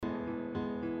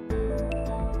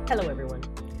Hello, everyone.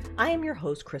 I am your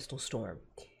host, Crystal Storm.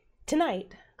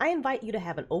 Tonight, I invite you to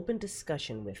have an open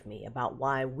discussion with me about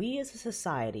why we as a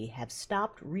society have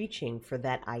stopped reaching for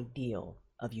that ideal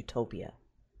of utopia.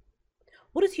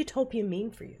 What does utopia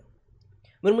mean for you?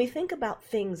 When we think about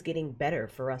things getting better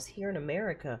for us here in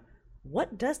America,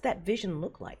 what does that vision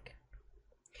look like?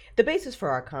 The basis for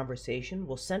our conversation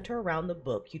will center around the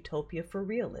book Utopia for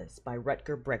Realists by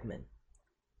Rutger Bregman.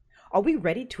 Are we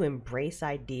ready to embrace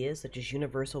ideas such as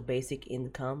universal basic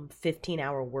income,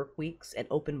 15-hour work weeks, and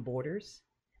open borders?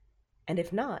 And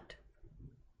if not,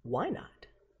 why not?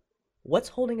 What's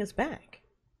holding us back?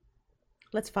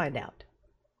 Let's find out.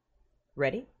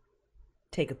 Ready?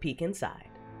 Take a peek inside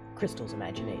Crystal's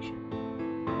imagination.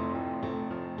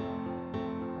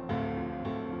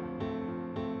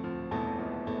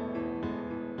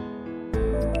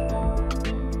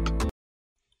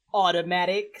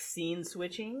 Automatic scene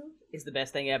switching is the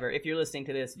best thing ever. If you're listening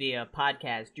to this via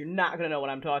podcast, you're not going to know what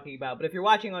I'm talking about. But if you're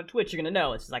watching on Twitch, you're going to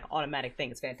know. It's like an automatic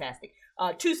thing. It's fantastic.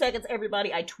 2 seconds,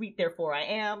 everybody. I tweet, therefore I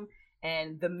am.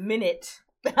 And the minute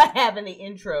that I have in the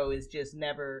intro is just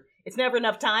never, it's never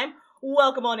enough time.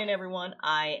 Welcome on in, everyone.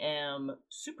 I am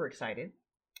super excited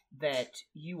that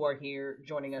you are here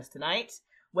joining us tonight.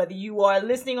 Whether you are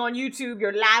listening on YouTube,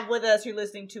 you're live with us, you're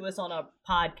listening to us on a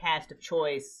podcast of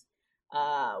choice.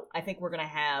 I think we're going to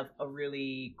have a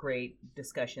really great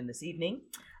discussion this evening.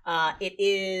 It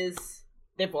is,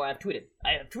 therefore I've tweeted.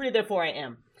 I have tweeted, therefore I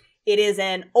am. It is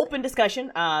an open discussion,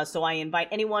 so I invite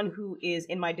anyone who is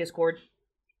in my Discord,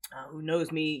 who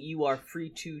knows me, you are free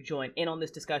to join in on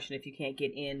this discussion. If you can't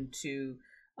get into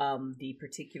the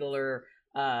particular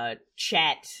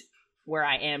chat where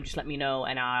I am, just let me know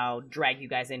and I'll drag you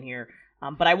guys in here.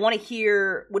 But I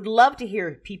would love to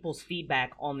hear people's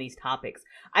feedback on these topics.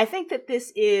 I think that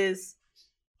this is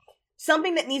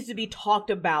something that needs to be talked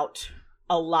about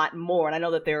a lot more. And I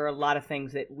know that there are a lot of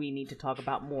things that we need to talk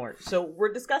about more. So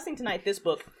we're discussing tonight this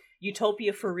book,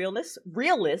 Utopia for Realists,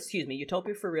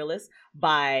 Utopia for Realists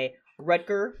by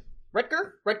Rutger,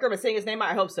 am I saying his name?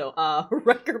 I hope so.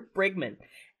 Rutger Bregman.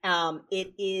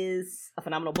 It is a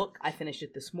phenomenal book. I finished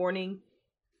it this morning.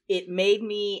 It made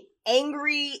me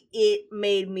angry. It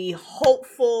made me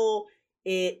hopeful.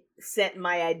 It set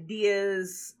my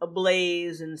ideas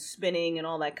ablaze and spinning and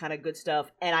all that kind of good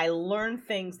stuff. And I learned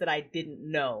things that I didn't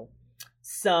know.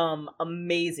 Some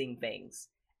amazing things,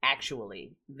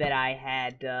 actually, that I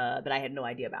had no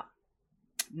idea about.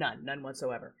 None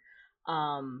whatsoever.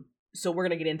 So we're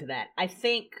gonna get into that. I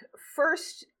think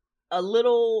first a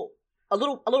little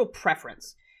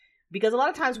preference. Because a lot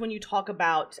of times when you talk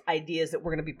about ideas that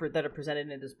that are presented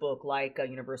in this book, like a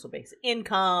universal basic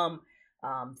income,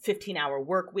 15-hour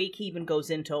work week, he even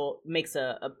makes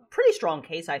a pretty strong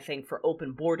case, I think, for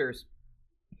open borders.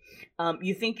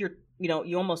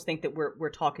 You almost think that we're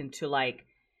talking to, like,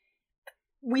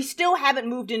 we still haven't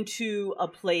moved into a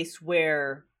place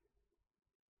where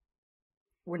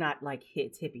we're not like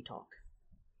it's hippie talk.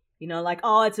 Like,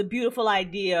 oh, it's a beautiful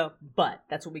idea, but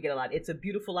that's what we get a lot. It's a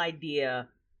beautiful idea,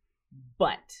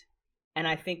 but, and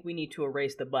I think we need to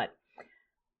erase the but.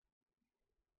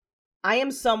 I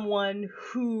am someone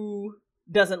who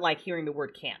doesn't like hearing the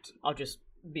word can't. I'll just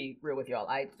be real with y'all.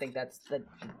 I think that's the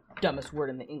dumbest word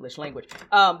in the English language.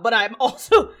 But I'm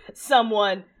also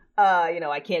someone,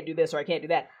 I can't do this or I can't do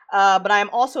that. But I'm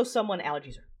also someone,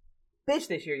 allergies are bitch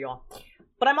this year, y'all.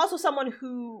 But I'm also someone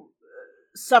who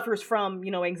suffers from,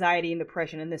 anxiety and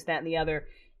depression and this, that, and the other.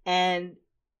 And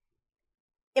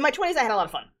in my 20s, I had a lot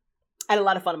of fun. I had a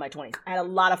lot of fun in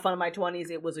my 20s.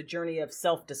 It was a journey of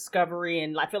self-discovery,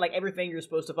 and I feel like everything you're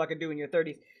supposed to fucking do in your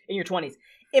 20s.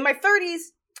 In my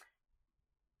 30s,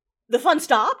 the fun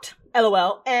stopped,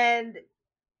 LOL, and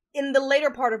in the later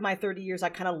part of my 30 years, I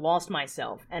kind of lost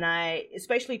myself, and I,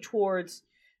 especially towards,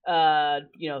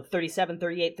 37,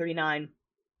 38, 39,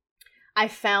 I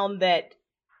found that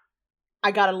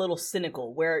I got a little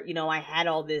cynical, where, I had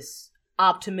all this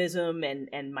optimism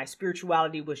and my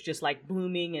spirituality was just like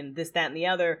blooming and this, that, and the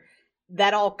other.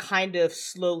 That all kind of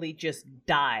slowly just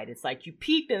died. It's like you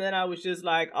peaked and then I was just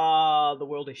like, the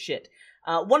world is shit.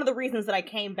 One of the reasons that I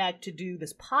came back to do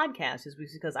this podcast is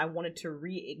because I wanted to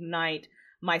reignite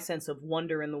my sense of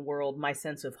wonder in the world, my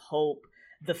sense of hope,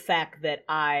 the fact that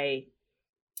I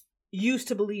used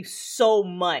to believe so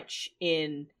much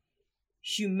in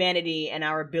humanity and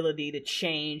our ability to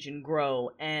change and grow.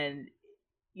 And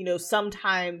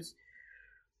sometimes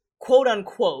quote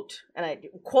unquote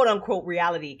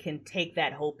reality can take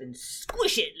that hope and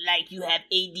squish it like you have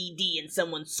ADD and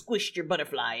someone squished your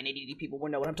butterfly, and ADD people will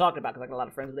know what I'm talking about because I got a lot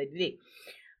of friends with ADD.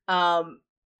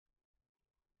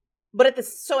 But at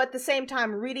the same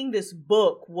time, reading this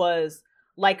book was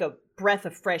like a breath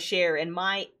of fresh air, and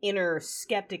my inner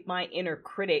skeptic, my inner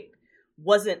critic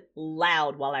wasn't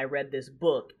loud while I read this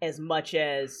book as much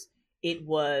as it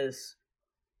was,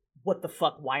 what the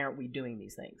fuck, why aren't we doing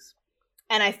these things?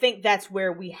 And I think that's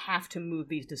where we have to move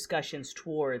these discussions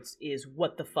towards, is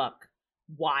what the fuck,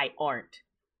 why aren't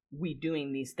we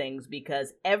doing these things?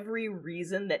 Because every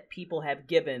reason that people have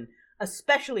given,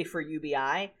 especially for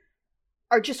UBI,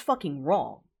 are just fucking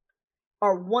wrong.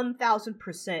 Are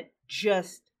 1000%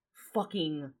 just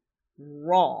fucking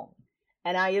wrong.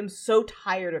 And I am so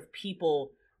tired of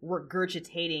people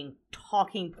regurgitating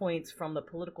talking points from the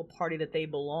political party that they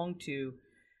belong to,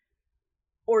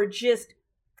 or just,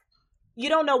 you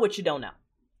don't know what you don't know.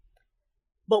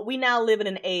 But we now live in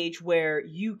an age where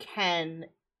you can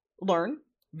learn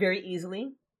very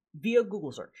easily via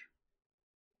Google search.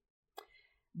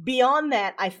 Beyond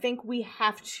that, I think we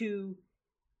have to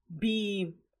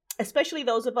be, especially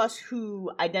those of us who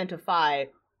identify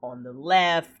on the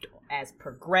left as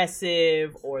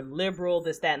progressive or liberal,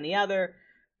 this, that, and the other,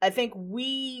 I think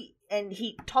we, and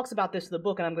he talks about this in the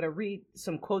book, and I'm going to read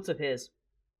some quotes of his.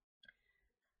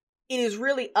 It is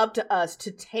really up to us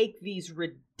to take these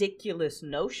ridiculous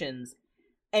notions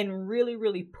and really,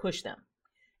 really push them.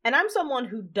 And I'm someone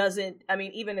who doesn't, I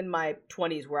mean, even in my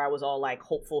 20s where I was all like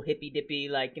hopeful, hippy dippy,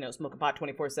 like, you know, smoking pot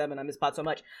 24/7, I miss pot so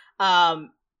much.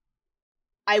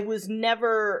 I was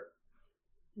never,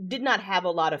 did not have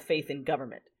a lot of faith in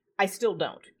government. I still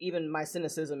don't. Even my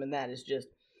cynicism in that is just,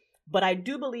 but I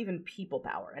do believe in people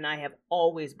power. And I have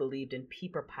always believed in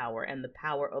people power and the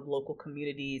power of local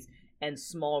communities and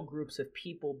small groups of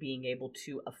people being able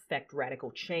to affect radical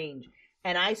change.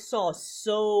 And I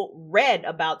read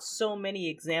about so many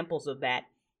examples of that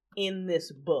in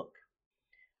this book.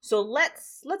 So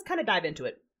let's kind of dive into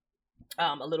it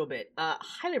a little bit.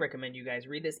 Highly recommend you guys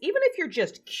read this, even if you're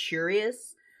just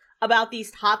curious about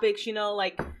these topics, you know,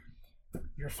 like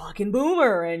you're a fucking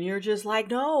boomer and you're just like,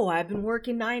 no, I've been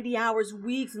working 90 hours a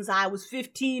week since I was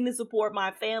 15 to support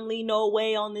my family. No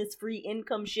way on this free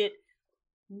income shit.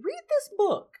 Read this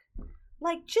book.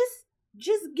 Like, just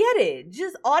get it.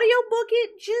 Just audiobook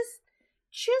it.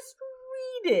 Just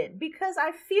read it. Because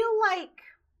I feel like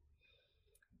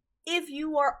if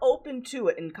you are open to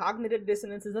it, and cognitive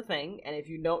dissonance is a thing, and if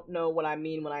you don't know what I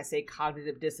mean when I say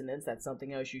cognitive dissonance, that's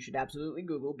something else you should absolutely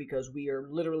Google, because we are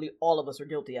literally, all of us are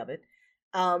guilty of it.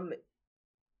 Just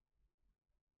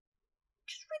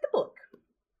read the book.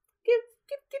 Give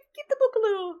the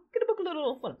book a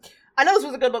little fun. I know this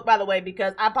was a good book, by the way,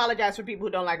 because I apologize for people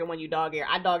who don't like it when you dog-ear.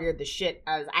 I dog-eared the shit.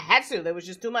 I had to. There was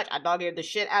just too much. I dog-eared the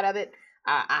shit out of it.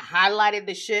 I highlighted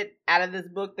the shit out of this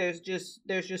book. There's just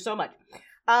so much.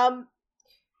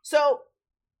 So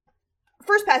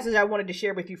first passage I wanted to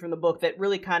share with you from the book that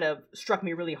really kind of struck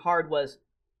me really hard was,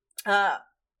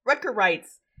 Rutger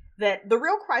writes that the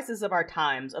real crisis of our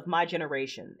times, of my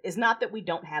generation, is not that we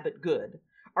don't have it good,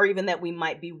 or even that we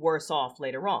might be worse off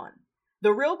later on.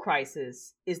 The real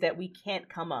crisis is that we can't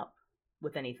come up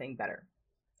with anything better.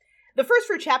 The first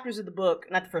few chapters of the book,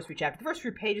 not the first few chapters, the first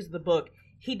few pages of the book,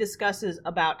 he discusses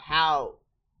about how,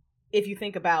 if you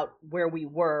think about where we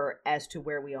were as to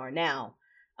where we are now,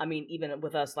 I mean, even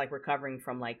with us, like, recovering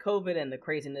from, like, COVID and the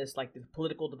craziness, like, the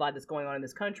political divide that's going on in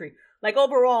this country, like,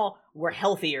 overall, we're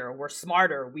healthier, we're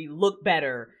smarter, we look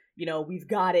better, you know, we've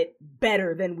got it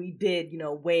better than we did, you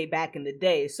know, way back in the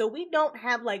day. So we don't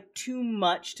have, like, too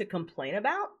much to complain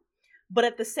about, but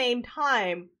at the same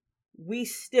time, we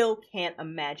still can't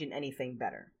imagine anything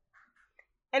better.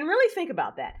 And really think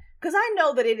about that, because I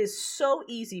know that it is so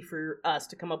easy for us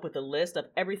to come up with a list of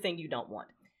everything you don't want.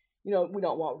 You know, we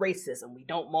don't want racism. We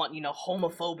don't want, you know,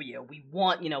 homophobia. We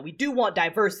want, you know, we do want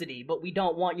diversity, but we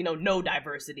don't want, you know, no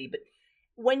diversity. But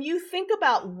when you think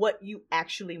about what you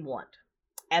actually want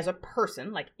as a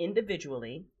person, like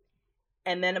individually,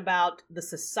 and then about the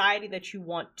society that you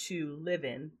want to live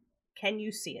in, can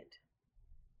you see it?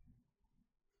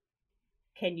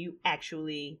 Can you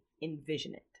actually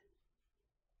envision it?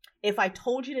 If I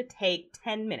told you to take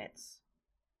 10 minutes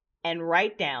and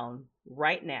write down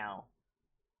right now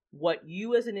what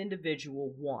you as an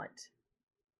individual want,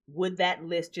 would that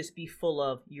list just be full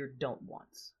of your don't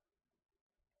wants?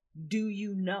 Do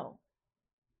you know?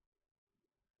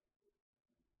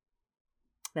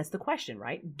 That's the question,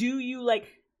 right? Do you, like,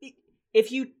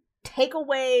 if you take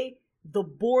away the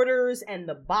borders and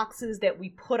the boxes that we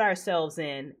put ourselves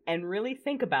in and really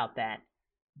think about that,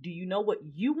 do you know what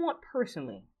you want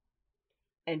personally?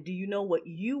 And do you know what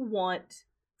you want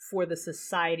for the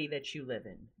society that you live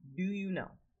in? Do you know?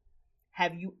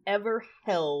 Have you ever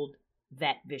held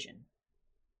that vision?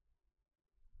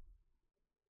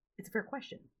 It's a fair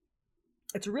question.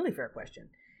 It's a really fair question.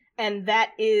 And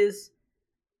that is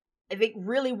I think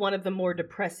really one of the more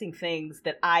depressing things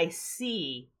that I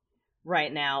see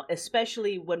right now,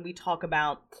 especially when we talk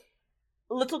about,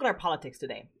 let's look at our politics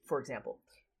today, for example.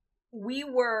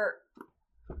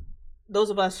 Those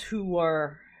of us who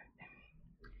are,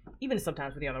 even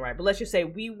sometimes with the on the right, but let's just say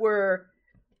we were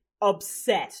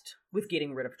obsessed with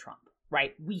getting rid of Trump,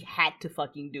 right? We had to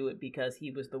fucking do it because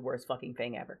he was the worst fucking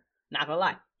thing ever. Not gonna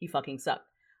lie, he fucking sucked.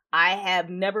 I have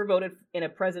never voted in a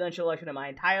presidential election in my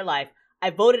entire life. I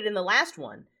voted in the last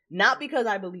one, not because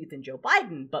I believed in Joe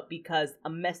Biden, but because a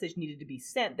message needed to be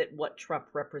sent that what Trump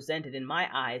represented in my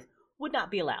eyes would not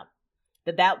be allowed.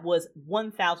 That was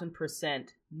 1000%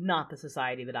 not the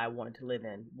society that I wanted to live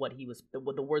in. What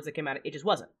the words that came out, it just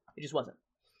wasn't. It just wasn't.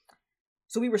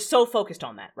 So we were so focused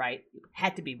on that, right? It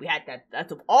had to be. We had that.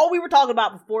 That's all we were talking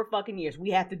about for 4 fucking years.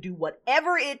 We had to do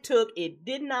whatever it took. It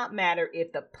did not matter.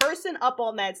 If the person up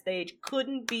on that stage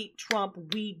couldn't beat Trump,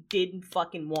 we didn't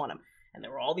fucking want him. And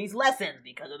there were all these lessons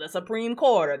because of the Supreme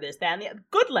Court or this, that, and the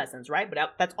good lessons, right?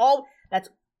 But that's all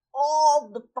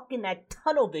the fucking, that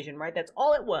tunnel vision, right? That's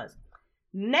all it was.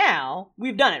 Now,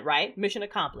 we've done it, right? Mission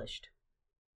accomplished.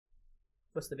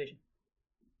 What's the vision?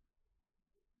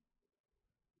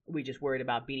 We just worried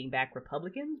about beating back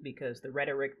Republicans because the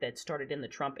rhetoric that started in the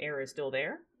Trump era is still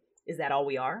there? Is that all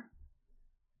we are?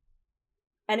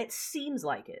 And it seems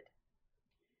like it.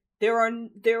 There's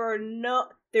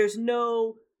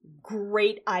no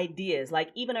great ideas. Like,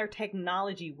 even our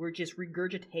technology, we're just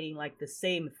regurgitating like the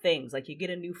same things. Like, you get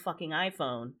a new fucking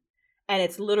iPhone and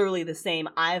it's literally the same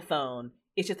iPhone.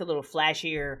 It's just a little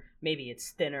flashier. Maybe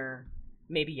it's thinner.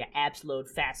 Maybe your apps load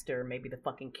faster. Maybe the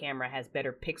fucking camera has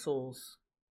better pixels.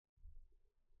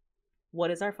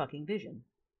 What is our fucking vision?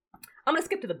 I'm going to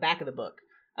skip to the back of the book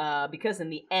because in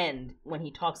the end, when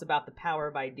he talks about the power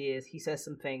of ideas, he says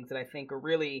some things that I think are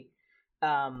really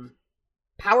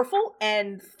powerful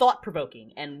and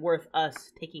thought-provoking and worth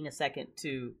us taking a second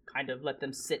to kind of let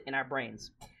them sit in our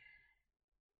brains.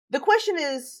 The question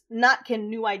is not, can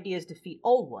new ideas defeat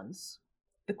old ones?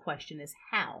 The question is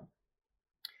how.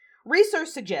 Research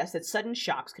suggests that sudden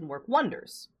shocks can work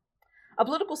wonders. A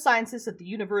political scientist at the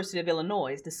University of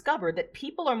Illinois discovered that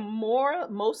people are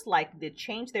most likely to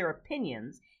change their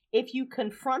opinions if you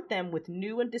confront them with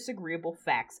new and disagreeable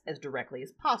facts as directly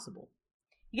as possible.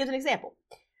 He gives an example.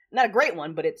 Not a great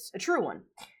one, but it's a true one.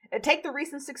 Take the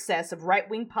recent success of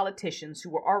right-wing politicians who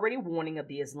were already warning of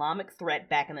the Islamic threat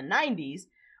back in the 90s,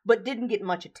 but didn't get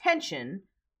much attention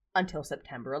until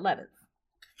September 11th.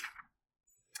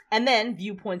 And then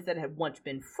viewpoints that had once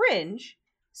been fringe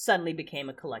suddenly became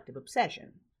a collective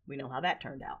obsession. We know how that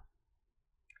turned out.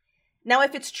 Now,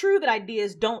 if it's true that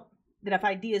if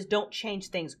ideas don't change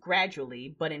things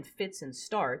gradually, but in fits and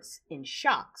starts, in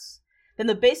shocks, then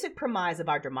the basic premise of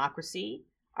our democracy,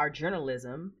 our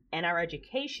journalism, and our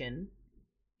education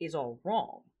is all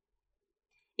wrong.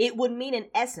 It would mean, in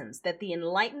essence, that the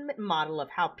Enlightenment model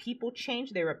of how people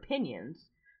change their opinions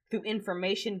through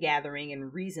information gathering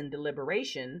and reasoned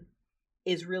deliberation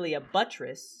is really a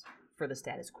buttress for the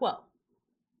status quo.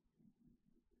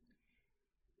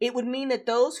 It would mean that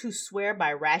those who swear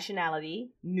by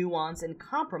rationality, nuance, and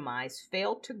compromise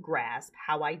fail to grasp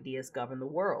how ideas govern the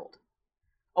world.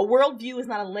 A worldview is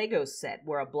not a Lego set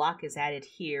where a block is added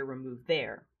here, removed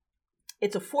there.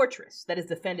 It's a fortress that is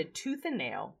defended tooth and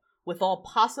nail with all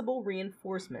possible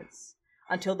reinforcements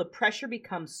until the pressure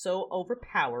becomes so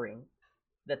overpowering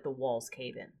that the walls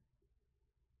cave in.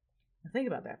 Now think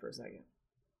about that for a second.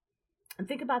 And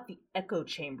think about the echo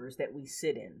chambers that we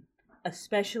sit in,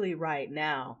 especially right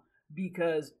now,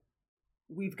 because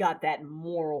we've got that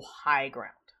moral high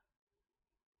ground.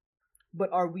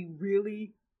 But are we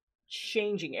really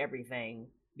changing everything?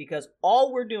 Because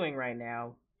all we're doing right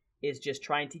now is just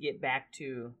trying to get back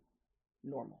to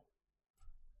normal.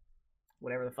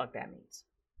 Whatever the fuck that means.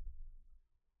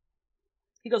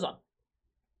 He goes on.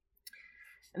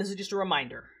 And this is just a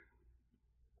reminder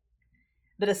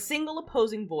that a single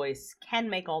opposing voice can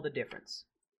make all the difference.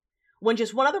 When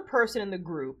just one other person in the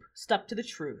group stuck to the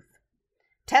truth,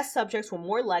 test subjects were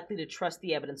more likely to trust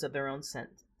the evidence of their own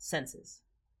senses.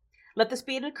 Let this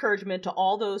be an encouragement to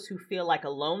all those who feel like a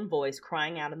lone voice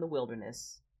crying out in the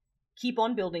wilderness. Keep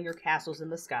on building your castles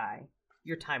in the sky.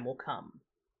 Your time will come.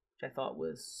 Which I thought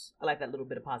was, I like that little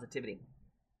bit of positivity.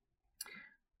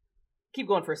 Keep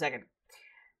going for a second.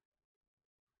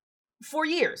 For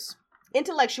years,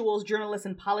 intellectuals, journalists,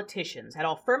 and politicians had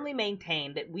all firmly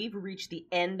maintained that we've reached the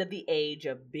end of the age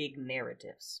of big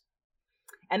narratives,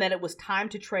 and that it was time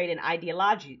to trade in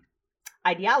ideologies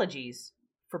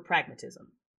for pragmatism.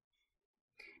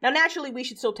 Now, naturally, we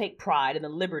should still take pride in the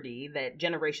liberty that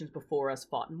generations before us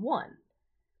fought and won.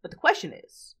 But the question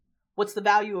is, what's the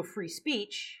value of free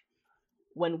speech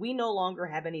when we no longer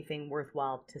have anything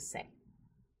worthwhile to say.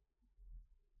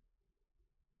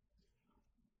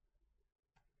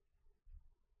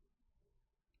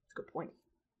 That's a good point.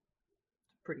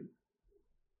 Pretty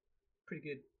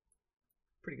good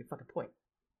fucking point.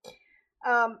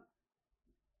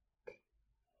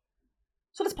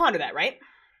 So let's ponder that, right?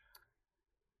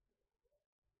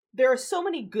 There are so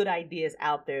many good ideas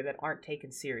out there that aren't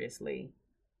taken seriously.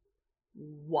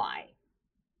 Why?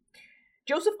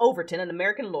 Joseph Overton, an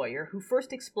American lawyer who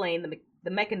first explained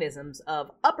the mechanisms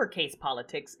of uppercase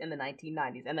politics in the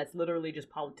 1990s, and that's literally just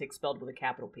politics spelled with a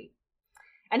capital P.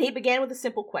 And he began with a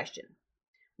simple question.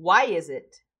 Why is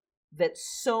it that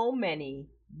so many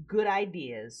good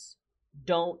ideas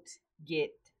don't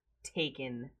get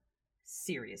taken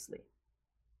seriously?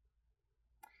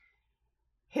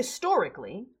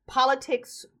 Historically,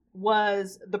 politics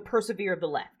was the persevere of the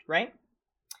left, right?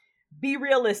 Be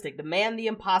realistic, demand the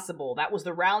impossible. That was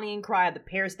the rallying cry of the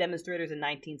Paris demonstrators in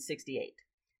 1968.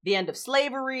 The end of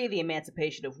slavery, the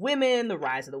emancipation of women, the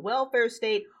rise of the welfare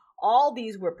state, all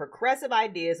these were progressive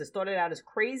ideas that started out as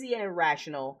crazy and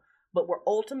irrational, but were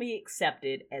ultimately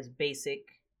accepted as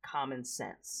basic common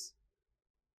sense.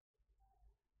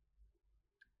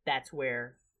 That's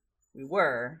where we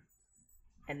were,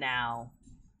 and now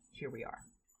here we are.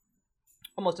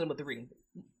 Almost done with the reading.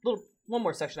 One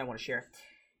more section I want to share.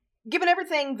 Given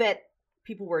everything that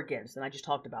people were against, and I just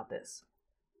talked about this,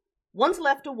 one's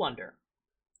left to wonder,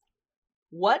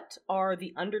 what are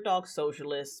the underdog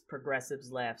socialists,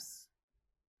 progressives, lefts?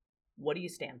 What do you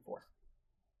stand for?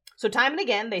 So time and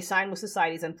again, they sign with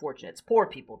society's unfortunates, poor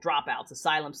people, dropouts,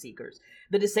 asylum seekers,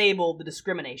 the disabled, the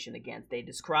discrimination against. They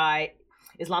descry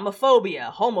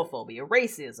Islamophobia, homophobia,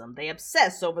 racism. They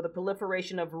obsess over the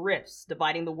proliferation of rifts,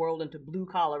 dividing the world into blue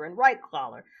collar and white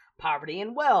collar, poverty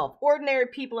and wealth, ordinary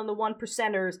people and the one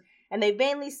percenters, and they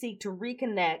vainly seek to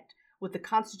reconnect with the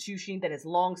Constitution that has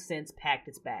long since packed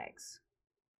its bags.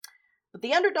 But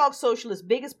the underdog socialists'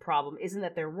 biggest problem isn't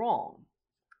that they're wrong.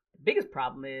 The biggest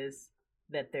problem is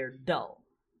that they're dull.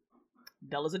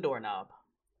 Dull as a doorknob.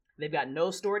 They've got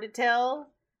no story to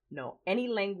tell, no any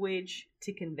language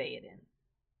to convey it in.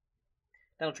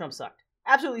 Donald Trump sucked.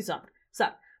 Absolutely sucked.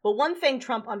 But one thing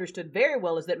Trump understood very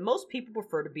well is that most people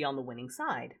prefer to be on the winning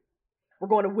side. We're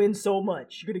going to win so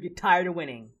much. You're going to get tired of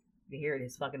winning. You hear it in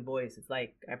his fucking voice. It's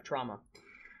like, I have trauma.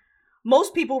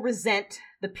 Most people resent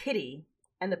the pity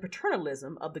and the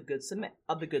paternalism of the Good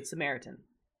Samaritan.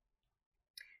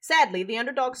 Sadly, the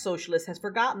underdog socialist has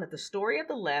forgotten that the story of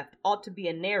the left ought to be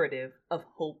a narrative of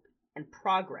hope and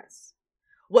progress.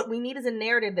 What we need is a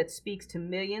narrative that speaks to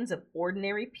millions of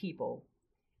ordinary people,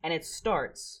 and it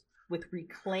starts with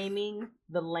reclaiming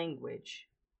the language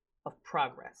of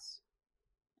progress.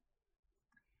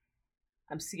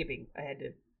 I'm skipping ahead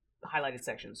to highlighted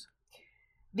sections.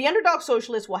 The underdog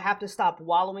socialists will have to stop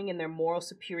wallowing in their moral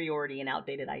superiority and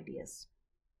outdated ideas.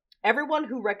 Everyone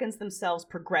who reckons themselves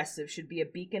progressive should be a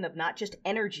beacon of not just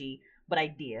energy, but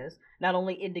ideas, not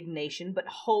only indignation, but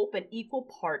hope and equal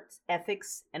parts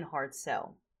ethics and hard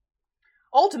sell.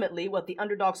 Ultimately, what the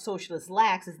underdog socialist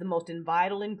lacks is the most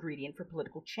vital ingredient for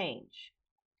political change.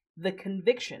 The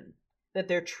conviction that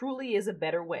there truly is a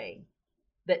better way,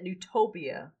 that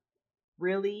utopia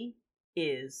really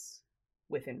is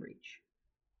within reach.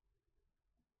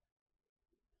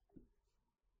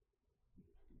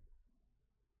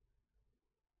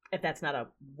 If that's not a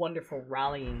wonderful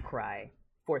rallying cry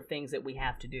for things that we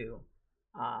have to do,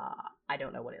 I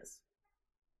don't know what is.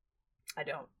 I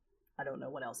don't know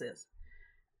what else is.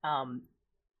 I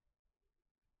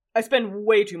spend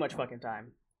way too much fucking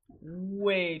time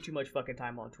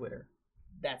on Twitter.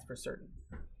 That's for certain.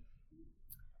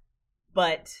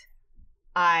 But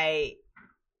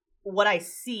what I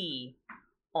see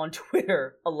on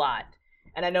Twitter a lot,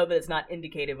 and I know that it's not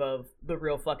indicative of the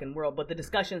real fucking world, but the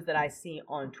discussions that I see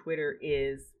on Twitter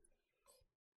is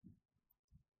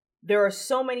there are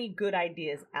so many good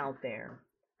ideas out there,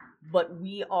 but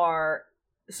we are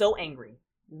so angry,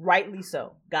 rightly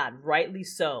so, God, rightly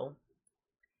so,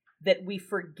 that we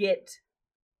forget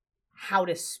how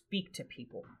to speak to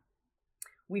people.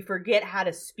 We forget how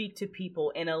to speak to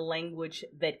people in a language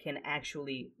that can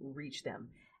actually reach them.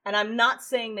 And I'm not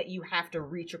saying that you have to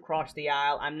reach across the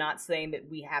aisle. I'm not saying that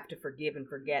we have to forgive and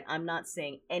forget. I'm not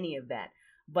saying any of that.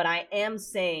 But I am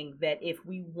saying that if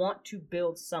we want to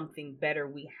build something better,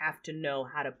 we have to know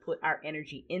how to put our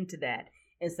energy into that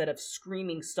instead of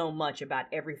screaming so much about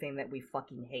everything that we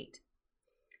fucking hate.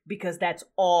 Because that's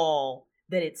all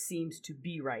that it seems to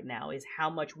be right now, is how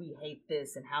much we hate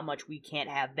this and how much we can't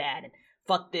have that and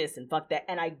fuck this and fuck that.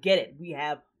 And I get it. We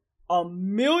have a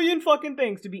million fucking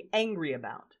things to be angry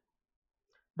about.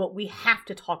 but we have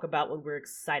to talk about what we're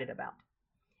excited about.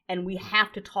 And we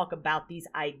have to talk about these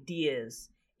ideas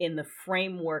in the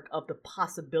framework of the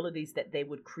possibilities that they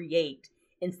would create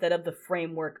instead of the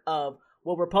framework of,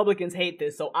 well, Republicans hate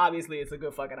this, so obviously it's a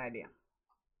good fucking idea.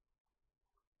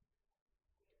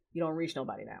 You don't reach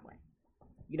nobody that way.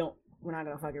 We're not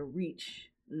gonna fucking reach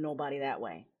nobody that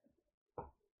way.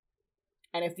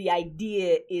 And if the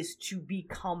idea is to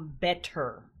become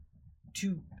better,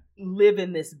 to live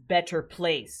in this better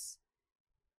place,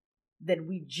 then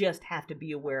we just have to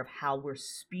be aware of how we're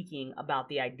speaking about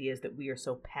the ideas that we are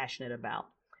so passionate about.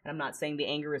 And I'm not saying the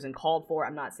anger isn't called for.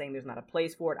 I'm not saying there's not a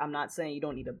place for it. I'm not saying you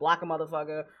don't need to block a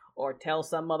motherfucker or tell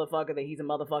some motherfucker that he's a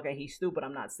motherfucker and he's stupid.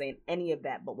 I'm not saying any of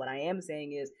that. But what I am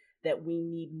saying is that we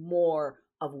need more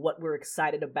of what we're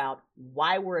excited about,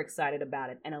 why we're excited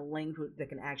about it, and a language that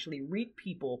can actually reach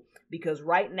people. Because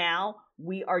right now,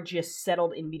 we are just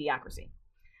settled in mediocrity.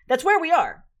 That's where we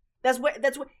are. That's where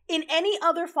in any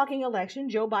other fucking election,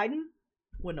 Joe Biden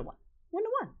wouldn't have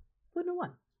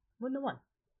won.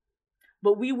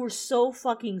 But we were so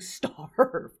fucking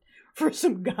starved for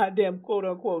some goddamn quote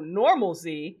unquote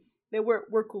normalcy that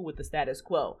we're cool with the status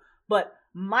quo. But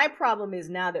my problem is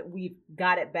now that we've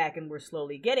got it back and we're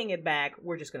slowly getting it back,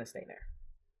 we're just gonna stay there.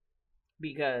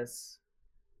 Because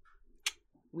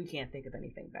we can't think of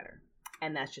anything better.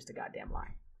 And that's just a goddamn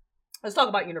lie. Let's talk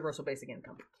about universal basic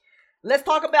income. Let's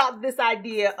talk about this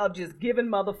idea of just giving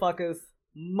motherfuckers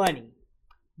money.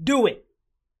 Do it.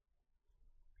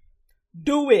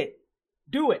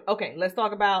 Okay, let's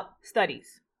talk about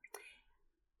studies.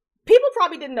 People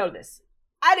probably didn't know this.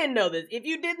 I didn't know this. If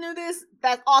you did know this,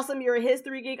 that's awesome. You're a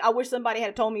history geek. I wish somebody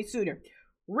had told me sooner.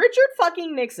 Richard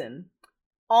fucking Nixon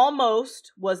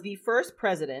almost was the first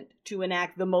president to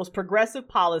enact the most progressive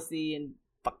policy in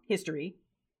history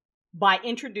by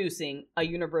introducing a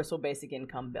universal basic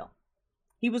income bill.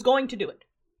 He was going to do it.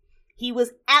 He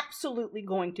was absolutely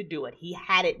going to do it. He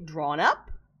had it drawn up.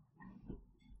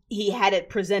 He had it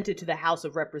presented to the House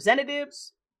of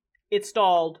Representatives. It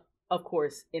stalled, of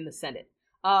course, in the Senate.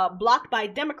 Blocked by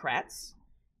Democrats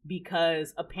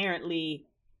because apparently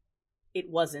it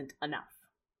wasn't enough.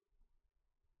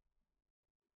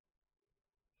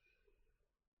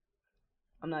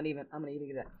 I'm gonna even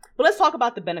get that. But let's talk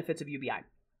about the benefits of UBI.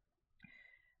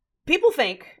 People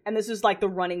think, and this is like the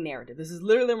running narrative, this is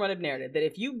literally the running narrative, that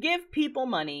if you give people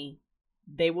money,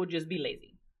 they will just be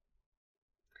lazy.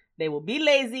 They will be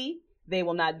lazy. They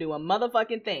will not do a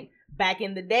motherfucking thing. Back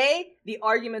in the day, the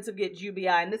arguments of get UBI,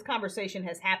 and this conversation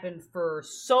has happened for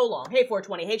so long. Hey,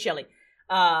 420. Hey, Shelly.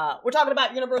 We're talking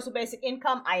about universal basic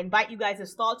income. I invite you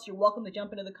guys' thoughts. You're welcome to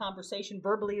jump into the conversation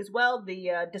verbally as well.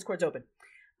 The Discord's open.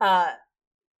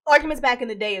 Arguments back in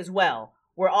the day as well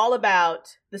were all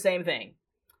about the same thing.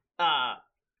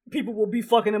 People will be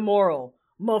fucking immoral.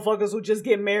 Motherfuckers will just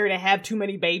get married and have too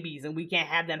many babies and we can't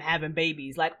have them having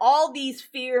babies. Like all these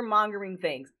fear-mongering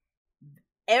things.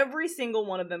 Every single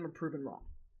one of them are proven wrong.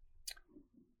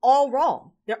 All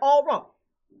wrong. They're all wrong.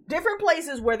 Different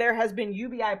places where there has been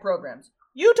UBI programs.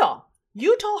 Utah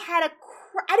had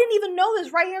I didn't even know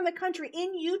this right here in the country.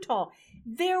 In Utah,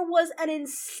 there was an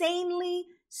insanely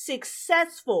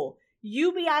successful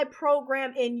UBI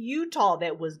program in Utah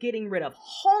that was getting rid of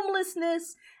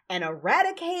homelessness and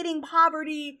eradicating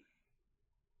poverty.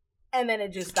 And then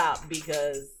it just stopped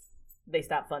because they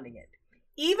stopped funding it.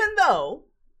 Even though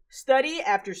study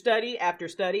after study after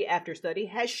study after study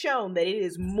has shown that it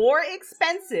is more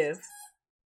expensive.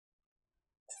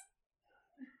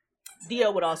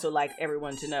 Dio would also like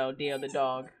everyone to know, Dio the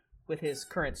dog, with his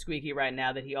current squeaky right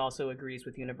now, that he also agrees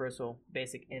with universal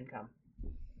basic income.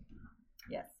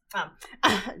 Yes.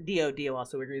 Dio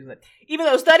also agrees with it. Even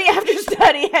though study after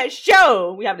study has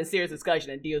shown, we having a serious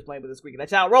discussion and Dio's playing with the squeaky.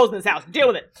 That's how it rolls in this house. Deal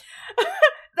with it.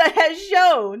 That has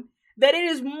shown that it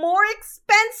is more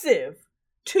expensive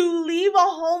to leave a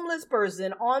homeless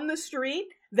person on the street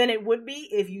than it would be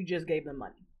if you just gave them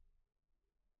money.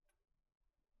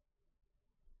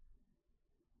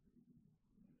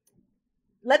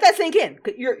 Let that sink in.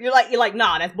 You're like,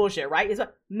 nah, that's bullshit, right? It's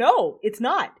like, no, it's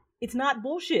not. It's not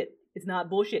bullshit. It's not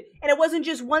bullshit. And it wasn't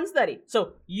just one study.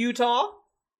 So Utah,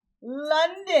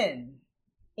 London,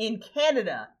 in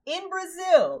Canada, in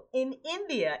Brazil, in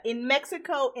India, in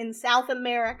Mexico, in South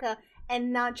America,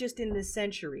 and not just in this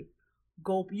century.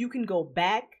 You can go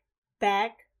back,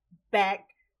 and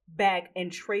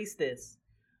trace this.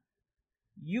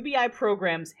 UBI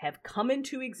programs have come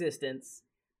into existence,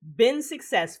 been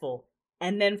successful,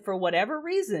 and then for whatever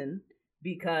reason,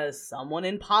 because someone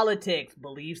in politics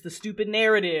believes the stupid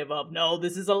narrative of, no,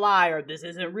 this is a lie, or this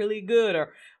isn't really good,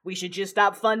 or we should just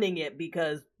stop funding it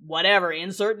because whatever,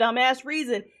 insert dumbass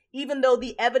reason, even though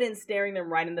the evidence staring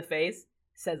them right in the face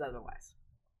says otherwise.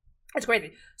 That's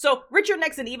crazy. So Richard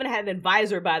Nixon even had an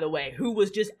advisor, by the way, who was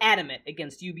just adamant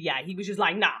against UBI. He was just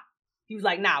like, nah. He was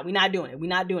like, nah, we're not doing it. We're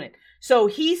not doing it. So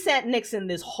he sent Nixon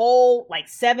this whole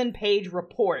 7-page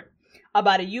report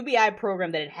about a UBI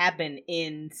program that had happened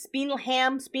in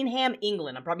Speenham,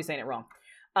 England. I'm probably saying it wrong.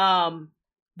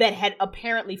 That had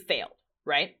apparently failed,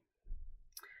 right?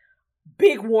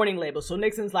 Big warning label. So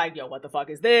Nixon's like, yo, what the fuck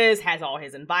is this? Has all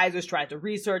his advisors tried to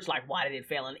research, why did it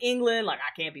fail in England? I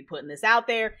can't be putting this out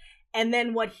there. And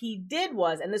then what he did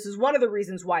was, and this is one of the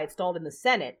reasons why it stalled in the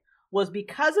Senate, was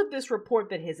because of this report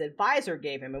that his advisor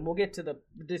gave him, and we'll get to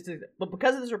but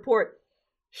because of this report,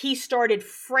 he started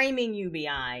framing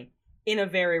UBI in a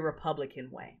very Republican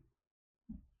way.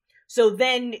 So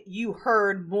then you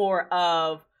heard more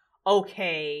of,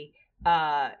 okay,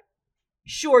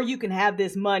 sure, you can have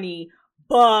this money,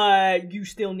 but you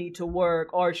still need to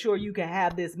work. Or sure, you can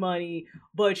have this money,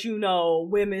 but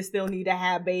women still need to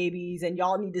have babies and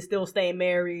y'all need to still stay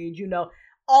married.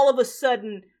 All of a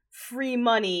sudden, free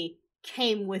money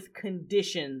came with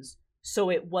conditions,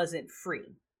 so it wasn't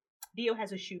free. Dio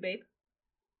has a shoe, babe.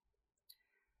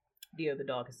 Dio the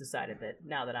dog has decided that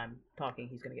now that I'm talking,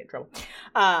 he's going to get in trouble.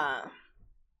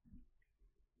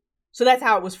 So that's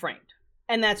how it was framed.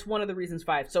 And that's one of the reasons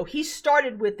why. So he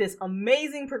started with this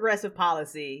amazing progressive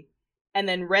policy and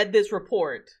then read this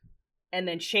report and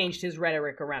then changed his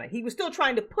rhetoric around it. He was still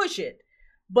trying to push it,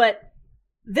 but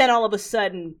then all of a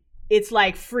sudden it's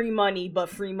like free money, but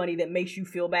free money that makes you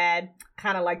feel bad.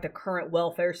 Kind of like the current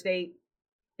welfare state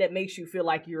that makes you feel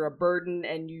like you're a burden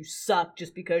and you suck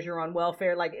just because you're on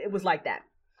welfare. It was like that.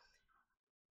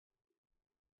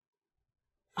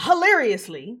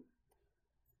 Hilariously,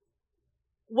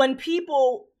 when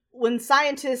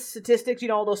scientists, statistics,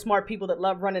 all those smart people that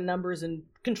love running numbers and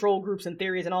control groups and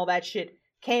theories and all that shit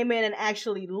came in and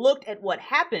actually looked at what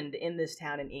happened in this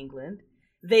town in England,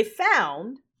 they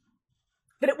found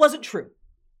that it wasn't true.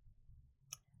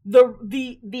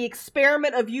 The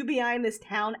experiment of UBI in this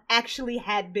town actually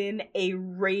had been a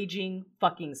raging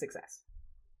fucking success.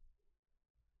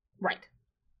 Right.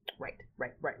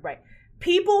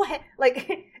 People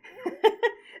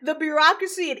the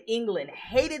bureaucracy in England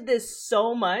hated this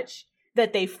so much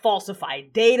that they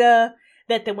falsified data,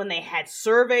 that when they had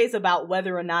surveys about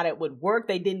whether or not it would work,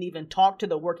 they didn't even talk to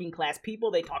the working class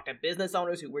people. They talked to business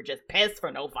owners who were just pissed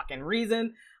for no fucking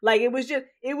reason. It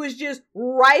was just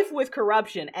rife with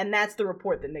corruption, and that's the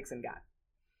report that Nixon got.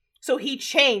 So he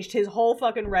changed his whole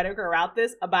fucking rhetoric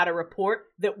about a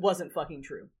report that wasn't fucking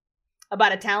true.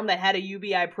 About a town that had a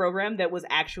UBI program that was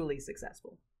actually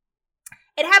successful.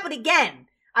 It happened again.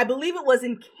 I believe it was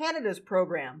in Canada's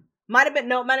program. Might have been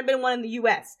one in the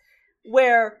US,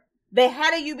 where they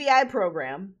had a UBI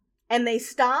program and they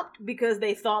stopped because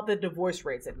they thought the divorce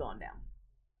rates had gone down.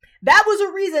 That was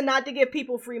a reason not to give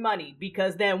people free money,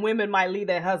 because then women might leave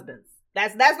their husbands.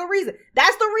 That's the reason.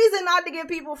 That's the reason not to give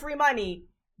people free money.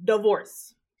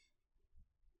 Divorce.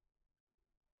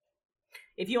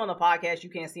 If you on the podcast, you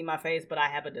can't see my face, but I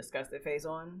have a disgusted face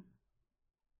on.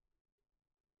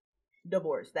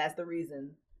 Divorce. That's the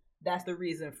reason. That's the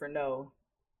reason for no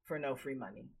free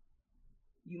money.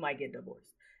 You might get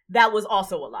divorced. That was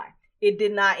also a lie. It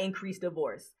did not increase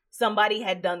divorce. Somebody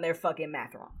had done their fucking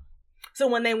math wrong. So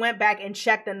when they went back and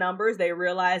checked the numbers, they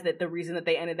realized that the reason that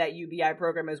they ended that UBI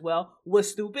program as well was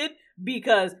stupid,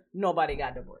 because nobody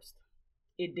got divorced.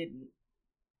 It didn't.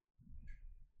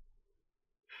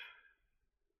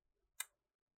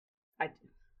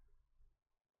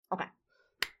 Okay.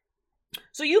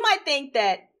 So you might think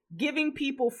that giving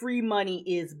people free money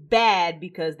is bad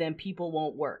because then people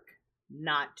won't work.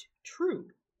 Not true.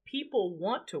 People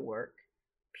want to work.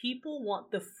 People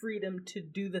want the freedom to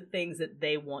do the things that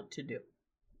they want to do.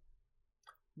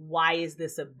 Why is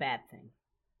this a bad thing?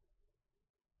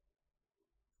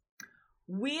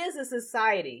 We as a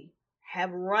society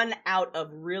have run out of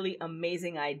really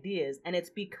amazing ideas, and it's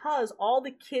because all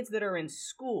the kids that are in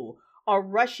school are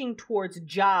rushing towards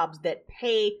jobs that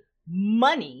pay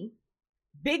money,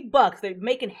 big bucks. They're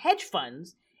making hedge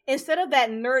funds instead of that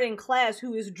nerd in class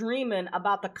who is dreaming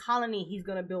about the colony he's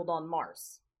going to build on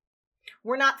Mars.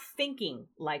 We're not thinking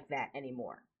like that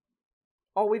anymore.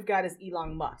 All we've got is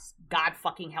Elon Musk. God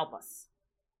fucking help us.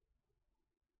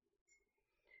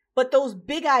 But those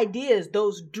big ideas,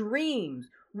 those dreams,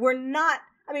 were not.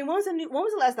 I mean, when was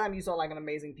the last time you saw an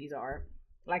amazing piece of art?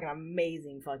 An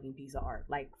amazing fucking piece of art.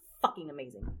 Fucking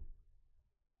amazing.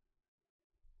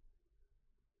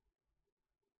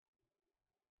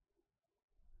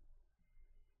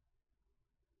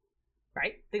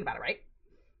 Right? Think about it, right?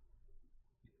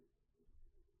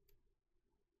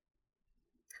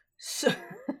 So,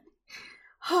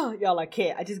 Y'all, I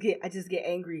can't. I just get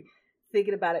angry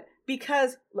thinking about it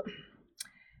because look,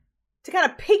 to kind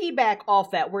of piggyback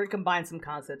off that, we're gonna combine some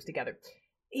concepts together.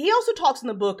 He also talks in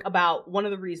the book about one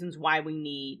of the reasons why we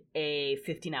need a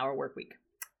 15-hour work week.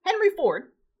 Henry Ford,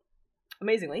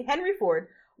 amazingly, Henry Ford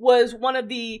was one of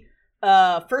the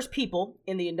first people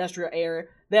in the industrial era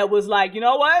that was like, you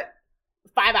know what?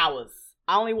 5 hours.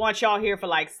 I only want y'all here for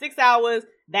like 6 hours.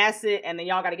 That's it. And then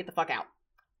y'all got to get the fuck out.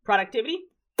 Productivity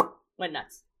went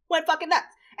nuts. Went fucking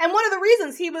nuts. And one of the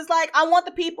reasons he was like, I want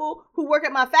the people who work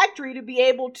at my factory to be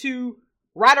able to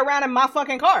ride around in my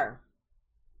fucking car.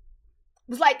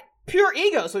 It was like pure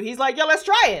ego. So he's like, yo, let's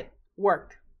try it.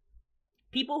 Worked.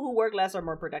 People who work less are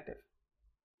more productive.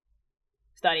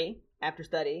 Study after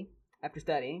study after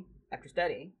study after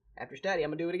study after study.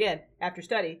 I'm going to do it again. After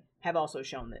study have also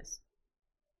shown this.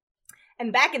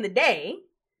 And back in the day,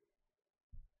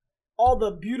 all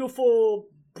the beautiful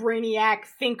brainiac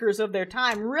thinkers of their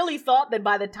time really thought that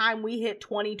by the time we hit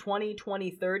 2020,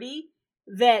 2030,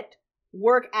 that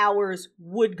work hours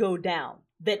would go down,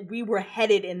 that we were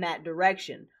headed in that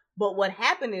direction. But what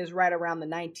happened is right around the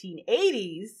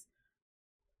 1980s,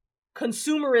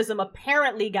 consumerism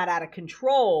apparently got out of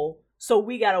control, so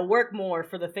we got to work more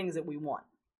for the things that we want.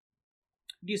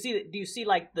 Do you see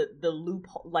like the loop,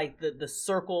 like the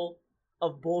circle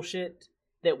of bullshit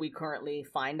that we currently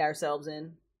find ourselves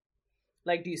in?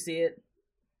 Like, do you see it?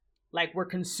 Like, we're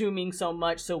consuming so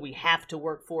much, so we have to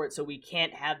work for it, so we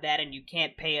can't have that, and you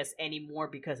can't pay us anymore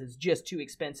because it's just too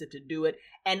expensive to do it.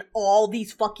 And all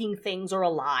these fucking things are a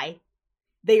lie.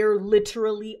 They are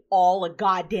literally all a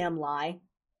goddamn lie.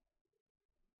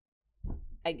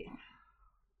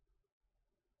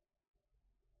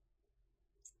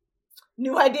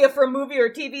 New idea for a movie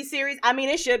or TV series? I mean,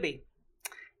 it should be.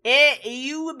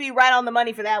 You would be right on the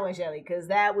money for that one, Shelly, because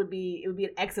it would be an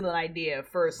excellent idea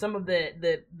for some of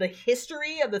the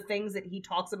history of the things that he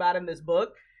talks about in this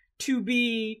book to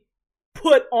be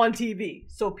put on TV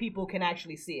so people can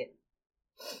actually see it.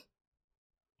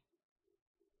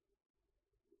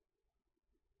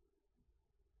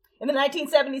 In the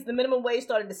 1970s, the minimum wage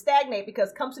started to stagnate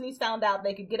because companies found out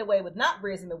they could get away with not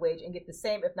raising the wage and get the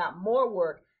same, if not more,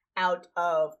 work out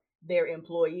of their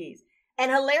employees. And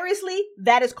hilariously,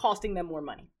 that is costing them more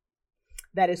money.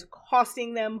 That is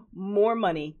costing them more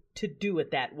money to do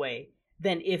it that way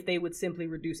than if they would simply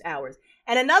reduce hours.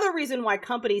 And another reason why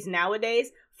companies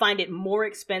nowadays find it more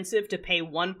expensive to pay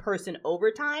one person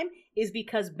overtime is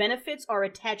because benefits are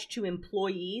attached to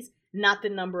employees, not the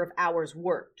number of hours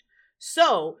worked.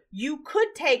 So you could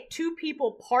take two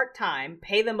people part-time,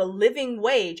 pay them a living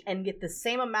wage, and get the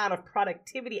same amount of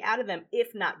productivity out of them,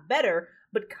 if not better,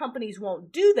 but companies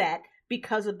won't do that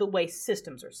because of the way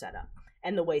systems are set up.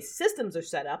 And the way systems are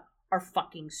set up are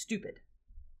fucking stupid.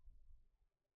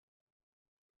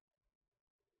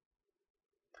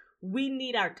 We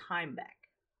need our time back.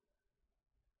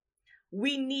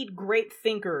 We need great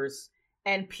thinkers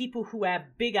and people who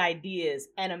have big ideas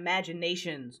and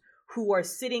imaginations who are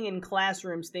sitting in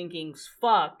classrooms thinking,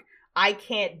 fuck, I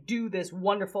can't do this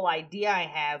wonderful idea I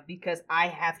have because I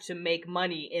have to make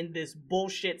money in this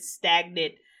bullshit,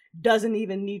 stagnant, doesn't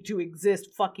even need to exist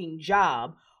fucking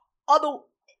job. Although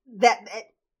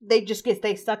they just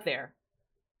stay stuck there.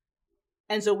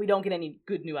 And so we don't get any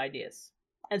good new ideas.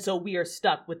 And so we are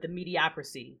stuck with the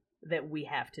mediocrity that we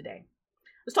have today.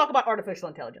 Let's talk about artificial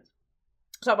intelligence.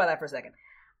 Let's talk about that for a second.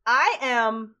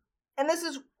 And this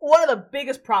is one of the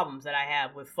biggest problems that I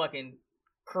have with fucking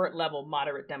current level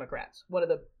moderate Democrats. One of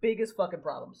the biggest fucking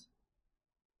problems.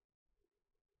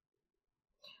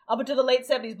 Up until the late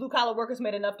 70s, blue-collar workers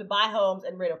made enough to buy homes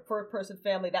and raise a per-person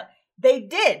family. That they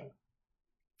did.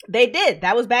 They did.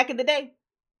 That was back in the day.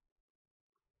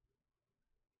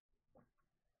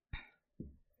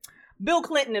 Bill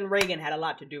Clinton and Reagan had a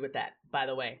lot to do with that, by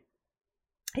the way.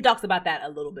 He talks about that a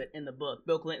little bit in the book.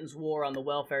 Bill Clinton's war on the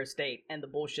welfare state and the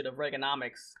bullshit of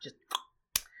Reaganomics. Just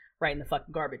right in the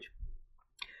fucking garbage.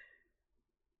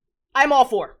 I'm all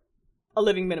for a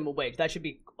living minimum wage. That should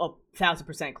be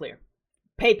 1,000% clear.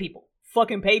 Pay people.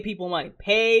 Fucking pay people money.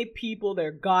 Pay people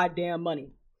their goddamn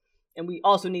money. And we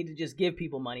also need to just give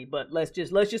people money. But let's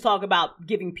just talk about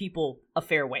giving people a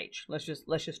fair wage. Let's just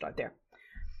start there.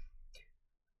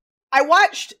 I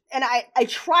watched, and I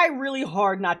try really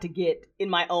hard not to get in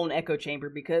my own echo chamber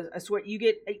because I swear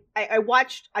I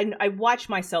watched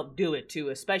myself do it too.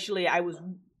 Especially I was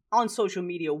on social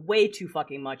media way too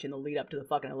fucking much in the lead up to the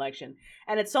fucking election.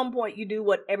 And at some point you do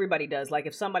what everybody does. Like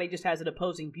if somebody just has an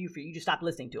opposing view for you, you just stop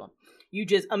listening to them. You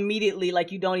just immediately,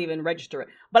 like, you don't even register it.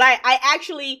 But I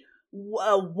actually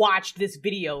watched this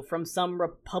video from some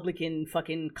Republican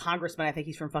fucking congressman. I think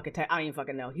he's from fucking I don't even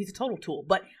fucking know. He's a total tool.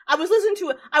 But I was listening to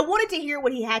it. I wanted to hear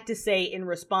what he had to say in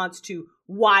response to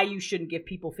why you shouldn't give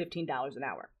people $15 an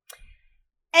hour.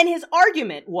 And his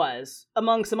argument was,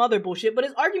 among some other bullshit, but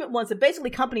his argument was that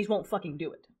basically companies won't fucking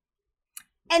do it.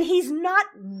 And he's not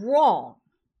wrong.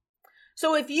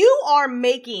 So if you are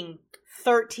making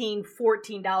 $13,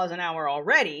 $14 an hour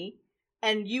already,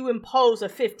 and you impose a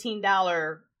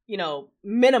 $15,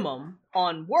 minimum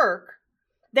on work,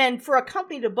 then for a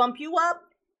company to bump you up,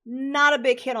 not a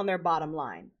big hit on their bottom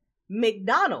line.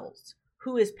 McDonald's,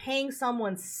 who is paying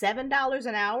someone $7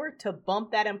 an hour to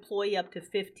bump that employee up to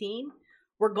 15,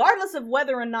 regardless of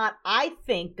whether or not I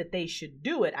think that they should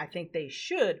do it, I think they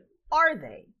should, are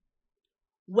they?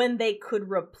 When they could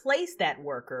replace that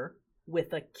worker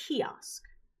with a kiosk,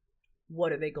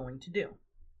 what are they going to do?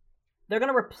 They're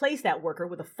going to replace that worker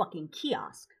with a fucking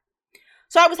kiosk.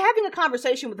 So I was having a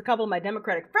conversation with a couple of my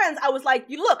Democratic friends. I was like,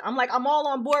 I'm all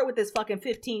on board with this fucking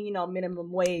 15,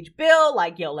 minimum wage bill.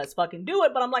 Like, let's fucking do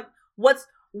it. But I'm like, what's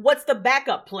the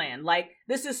backup plan? Like,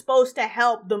 this is supposed to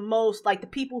help the most, like, the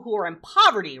people who are in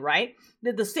poverty, right?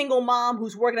 The single mom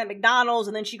who's working at McDonald's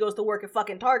and then she goes to work at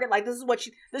fucking Target. Like, this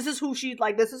is who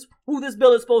this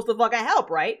bill is supposed to fucking help,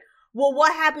 right? Well,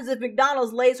 what happens if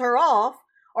McDonald's lays her off,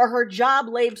 or her job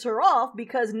lays her off,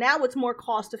 because now it's more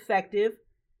cost effective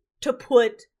to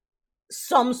put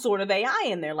some sort of AI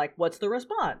in there? Like, what's the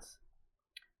response?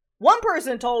 One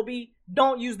person told me,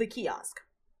 don't use the kiosk.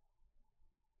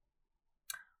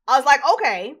 I was like,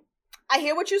 okay, I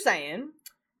hear what you're saying.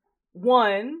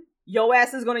 One, your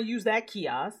ass is going to use that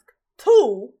kiosk.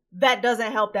 Two, that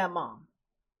doesn't help that mom.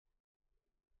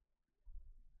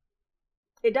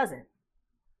 It doesn't.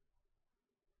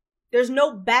 There's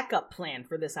no backup plan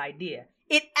for this idea.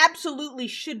 It absolutely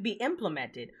should be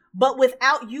implemented, but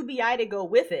without UBI to go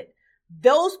with it,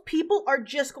 those people are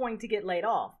just going to get laid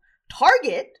off.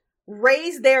 Target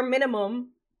raised their minimum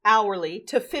hourly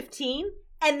to 15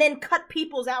 and then cut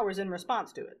people's hours in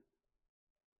response to it.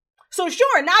 So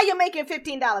sure, now you're making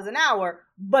 $15 an hour,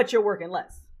 but you're working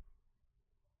less.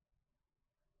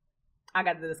 I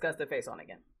got the disgusted face on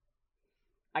again.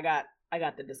 I got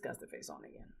the disgusted face on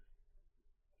again.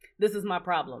 This is my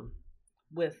problem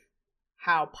with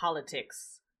how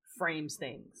politics frames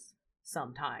things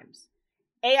sometimes.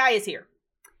 AI is here.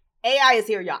 AI is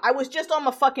here, y'all. I was just on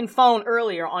my fucking phone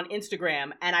earlier on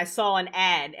Instagram and I saw an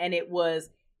ad, and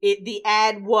the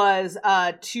ad was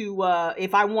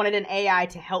if I wanted an AI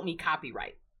to help me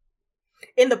copyright.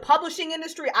 In the publishing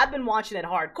industry, I've been watching it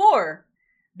hardcore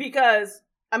because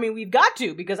we've got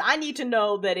to, because I need to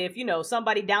know that if,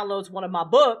 somebody downloads one of my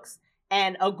books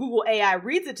and a Google AI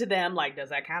reads it to them, like,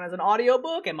 does that count as an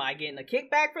audiobook? Am I getting a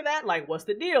kickback for that? Like, what's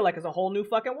the deal? Like, it's a whole new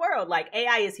fucking world. Like,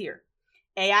 AI is here.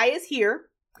 AI is here.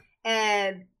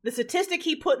 And the statistic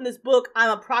he put in this book,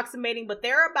 I'm approximating, but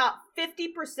there are about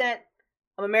 50%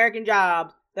 of American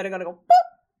jobs that are going to go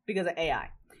boop because of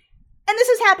AI. And this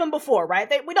has happened before, right?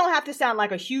 We don't have to sound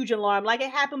like a huge alarm. Like, it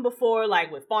happened before, like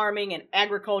with farming and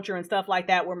agriculture and stuff like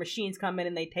that, where machines come in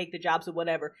and they take the jobs or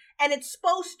whatever. And it's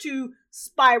supposed to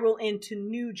spiral into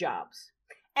new jobs.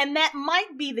 And that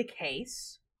might be the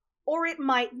case, or it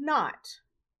might not.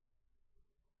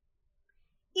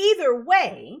 Either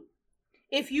way,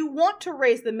 if you want to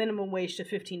raise the minimum wage to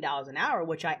 $15 an hour,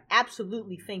 which I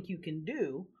absolutely think you can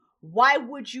do, why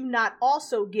would you not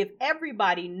also give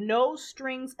everybody no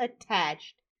strings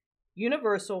attached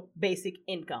universal basic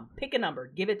income? Pick a number.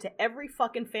 Give it to every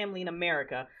fucking family in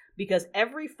America, because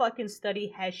every fucking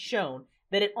study has shown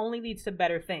that it only leads to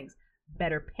better things.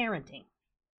 Better parenting.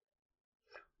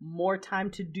 More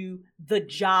time to do the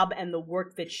job and the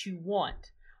work that you want.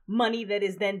 Money that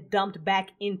is then dumped back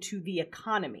into the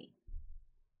economy.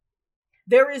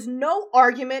 There is no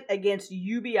argument against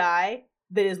UBI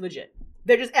that is legit.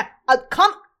 They're just,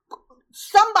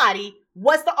 somebody,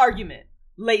 what's the argument?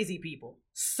 Lazy people.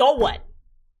 So what?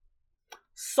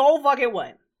 So fucking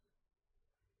what?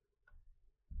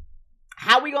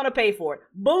 How we gonna pay for it?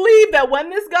 Believe that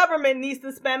when this government needs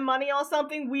to spend money on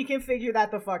something, we can figure that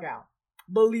the fuck out.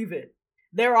 Believe it.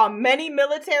 There are many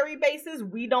military bases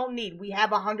we don't need. We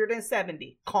have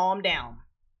 170. Calm down.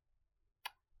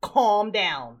 Calm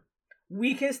down.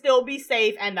 We can still be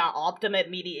safe and the ultimate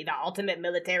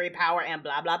military power and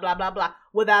blah, blah, blah, blah, blah,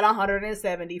 without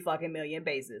 170 fucking million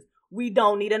bases. We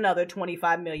don't need another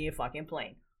 25 million fucking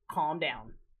plane. Calm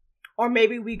down. Or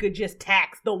maybe we could just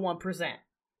tax the 1%.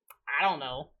 I don't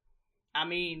know.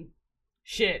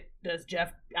 Shit.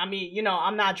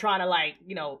 I'm not trying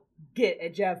to get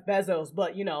at Jeff Bezos,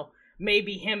 but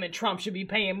maybe him and Trump should be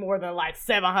paying more than like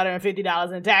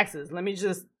 $750 in taxes. Let me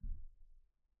just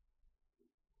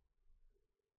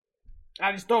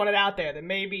I'm just throwing it out there that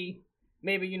maybe,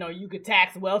 you could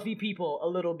tax wealthy people a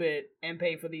little bit and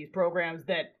pay for these programs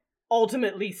that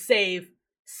ultimately save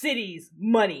cities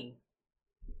money.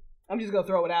 I'm just gonna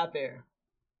throw it out there.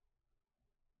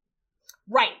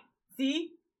 Right.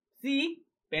 See?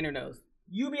 Banner knows.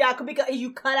 UBI could be,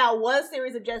 you cut out one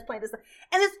series of just playing this,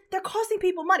 and they're costing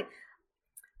people money.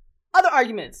 Other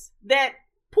arguments that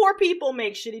poor people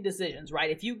make shitty decisions,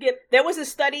 right? There was a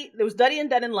study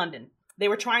done in London. They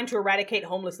were trying to eradicate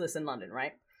homelessness in London,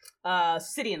 right?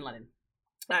 Area in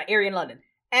London.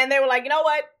 And they were like, you know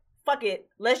what? Fuck it.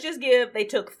 They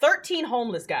took 13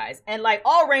 homeless guys, and like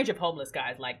all range of homeless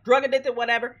guys, like drug addicted,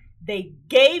 whatever. They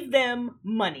gave them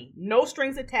money. No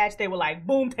strings attached. They were like,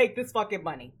 boom, take this fucking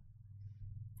money.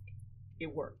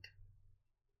 It worked.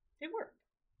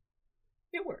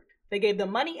 They gave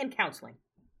them money and counseling.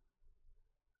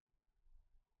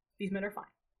 These men are fine.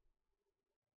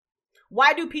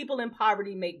 Why do people in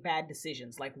poverty make bad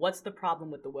decisions? Like, what's the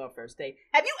problem with the welfare state?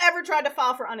 Have you ever tried to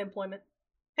file for unemployment?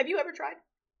 Have you ever tried?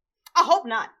 I hope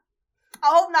not.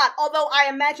 Although I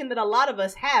imagine that a lot of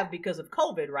us have because of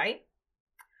COVID, right?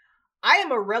 I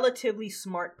am a relatively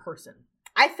smart person.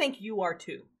 I think you are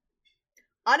too.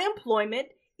 Unemployment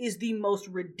is the most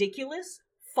ridiculous,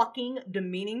 fucking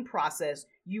demeaning process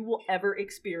you will ever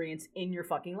experience in your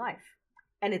fucking life.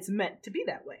 And it's meant to be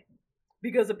that way.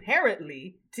 Because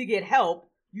apparently, to get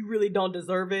help, you really don't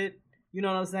deserve it. You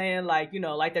know what I'm saying? Like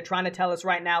they're trying to tell us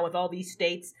right now with all these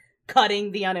states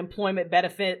cutting the unemployment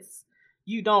benefits.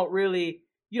 You don't really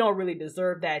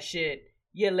deserve that shit.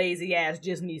 Your lazy ass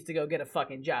just needs to go get a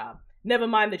fucking job. Never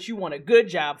mind that you want a good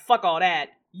job. Fuck all that.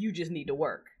 You just need to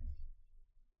work.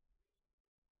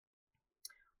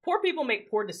 Poor people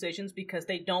make poor decisions because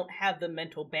they don't have the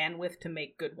mental bandwidth to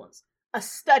make good ones. A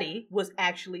study was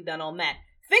actually done on that.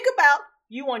 Think about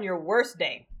you on your worst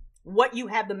day, what you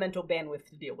have the mental bandwidth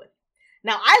to deal with.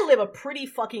 Now, I live a pretty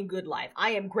fucking good life.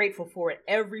 I am grateful for it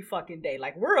every fucking day.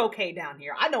 Like, we're okay down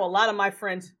here. I know a lot of my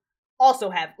friends also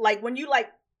have, like, when you, like,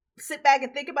 sit back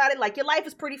and think about it, like, your life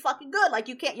is pretty fucking good. Like,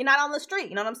 you're not on the street.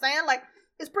 You know what I'm saying? Like,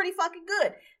 it's pretty fucking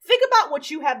good. Think about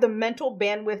what you have the mental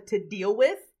bandwidth to deal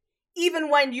with, even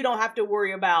when you don't have to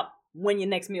worry about when your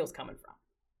next meal's coming from.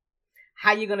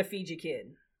 How you gonna feed your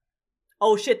kid?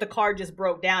 Oh shit, the car just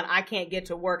broke down. I can't get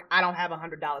to work. I don't have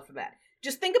 $100 for that.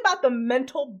 Just think about the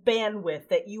mental bandwidth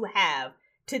that you have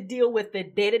to deal with the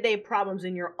day-to-day problems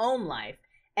in your own life.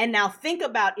 And now think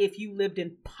about if you lived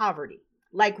in poverty,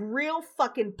 like real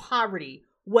fucking poverty,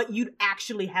 what you'd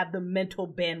actually have the mental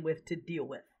bandwidth to deal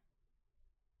with.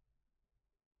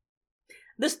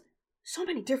 So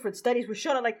many different studies were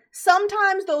showing, like,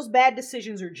 sometimes those bad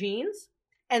decisions are genes,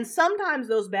 and sometimes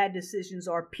those bad decisions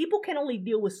are people can only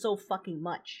deal with so fucking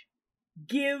much.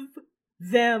 Give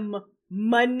them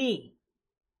money.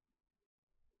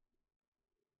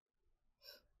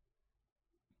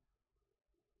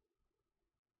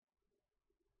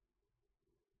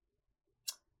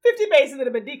 $50 bases that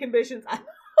have been decommissioned.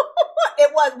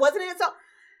 Wasn't it?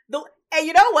 And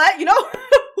you know what? You know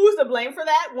who's to blame for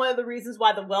that? One of the reasons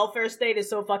why the welfare state is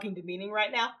so fucking demeaning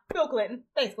right now? Bill Clinton.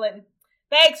 Thanks, Clinton.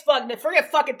 Thanks,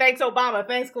 thanks, Obama.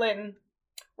 Thanks, Clinton.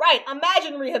 Right,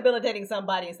 imagine rehabilitating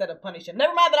somebody instead of punishing them.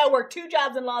 Never mind that I work 2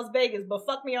 jobs in Las Vegas, but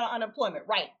fuck me on unemployment.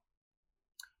 Right.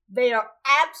 They are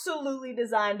absolutely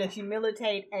designed to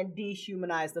humiliate and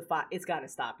dehumanize the fight. It's gotta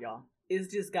stop, y'all.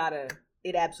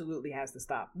 It absolutely has to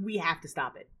stop. We have to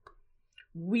stop it.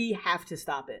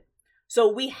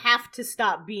 So we have to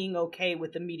stop being okay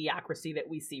with the mediocrity that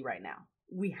we see right now.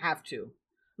 We have to.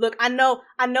 Look, I know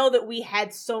that we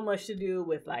had so much to do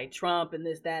with like Trump and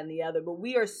this, that, and the other, but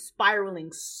we are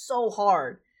spiraling so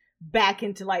hard back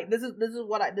into like this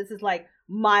is like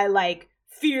my like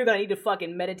fear that I need to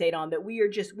fucking meditate on, that we're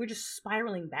just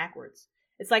spiraling backwards.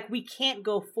 It's like we can't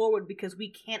go forward because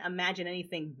we can't imagine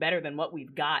anything better than what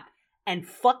we've got. And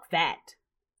fuck that.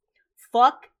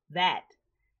 Fuck that.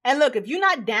 And look, if you're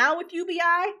not down with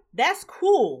UBI, that's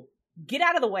cool. Get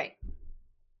out of the way.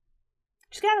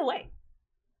 Just get out of the way.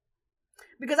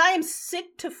 Because I am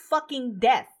sick to fucking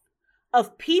death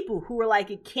of people who are like,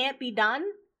 it can't be done.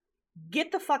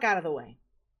 Get the fuck out of the way.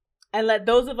 And let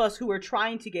those of us who are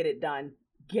trying to get it done,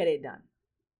 get it done.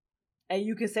 And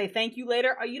you can say thank you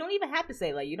later, or you don't even have to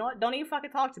say like, you know what? Don't even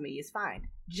fucking talk to me. It's fine.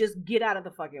 Just get out of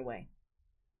the fucking way.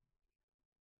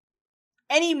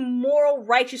 Any moral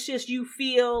righteousness you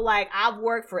feel like I've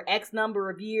worked for X number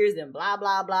of years and blah,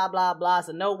 blah, blah, blah, blah.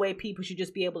 So no way people should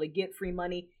just be able to get free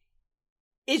money.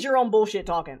 Is your own bullshit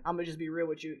talking. I'm going to just be real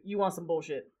with you. You want some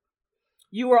bullshit.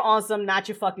 You are on some not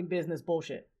your fucking business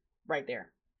bullshit. Right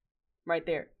there. Right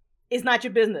there. It's not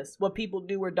your business what people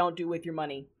do or don't do with your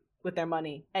money, with their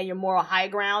money. And your moral high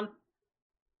ground,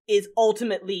 is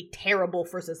ultimately terrible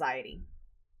for society.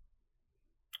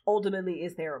 Ultimately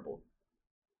is terrible.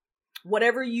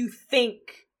 Whatever you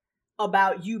think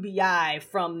about UBI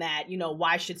from that, you know,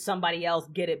 why should somebody else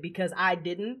get it because I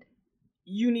didn't?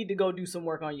 You need to go do some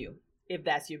work on you, if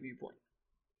that's your viewpoint.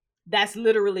 That's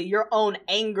literally your own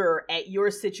anger at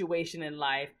your situation in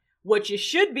life. What you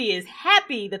should be is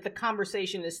happy that the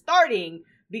conversation is starting,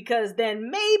 because then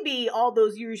maybe all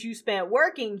those years you spent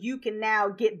working, you can now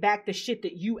get back the shit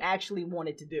that you actually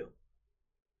wanted to do.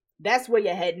 That's where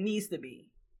your head needs to be.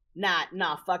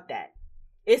 Nah, fuck that.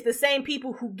 It's the same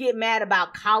people who get mad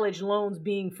about college loans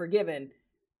being forgiven.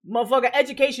 Motherfucker,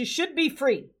 education should be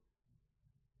free.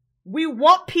 We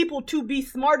want people to be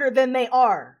smarter than they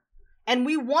are. And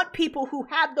we want people who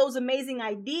have those amazing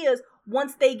ideas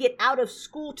once they get out of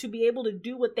school to be able to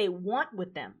do what they want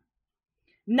with them.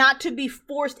 Not to be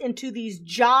forced into these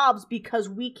jobs because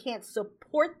we can't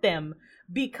support them,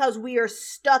 because we are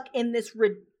stuck in this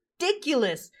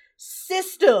ridiculous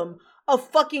system of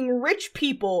fucking rich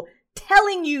people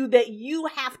telling you that you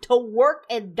have to work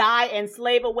and die and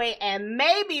slave away, and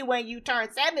maybe when you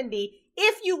turn 70,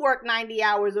 if you work 90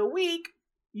 hours a week,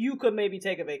 you could maybe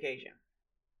take a vacation.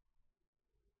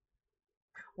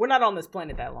 We're not on this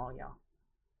planet that long, y'all.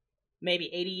 Maybe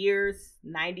 80 years,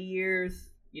 90 years.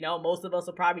 You know, most of us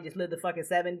will probably just live to fucking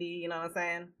 70, you know what I'm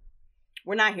saying?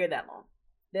 We're not here that long.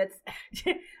 That's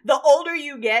the older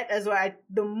you get,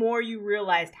 the more you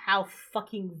realize how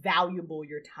fucking valuable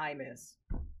your time is.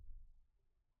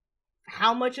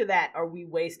 How much of that are we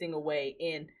wasting away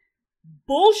in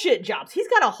bullshit jobs? He's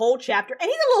got a whole chapter, and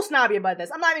he's a little snobby about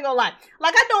this. I'm not even gonna lie.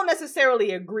 Like, I don't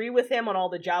necessarily agree with him on all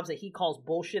the jobs that he calls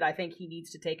bullshit. I think he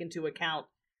needs to take into account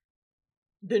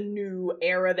the new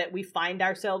era that we find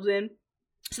ourselves in.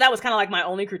 So that was kind of like my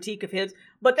only critique of his.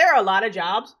 But there are a lot of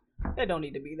jobs that don't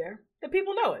need to be there. That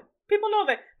people know it. People know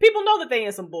that they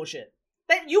in some bullshit.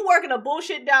 That you work in a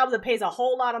bullshit job that pays a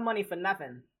whole lot of money for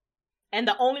nothing. And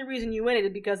the only reason you in it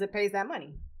is because it pays that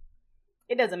money.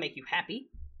 It doesn't make you happy.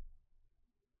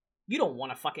 You don't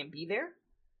want to fucking be there.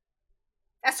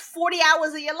 That's 40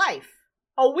 hours of your life.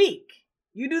 A week.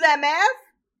 You do that math?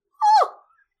 Oh,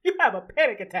 you have a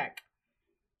panic attack.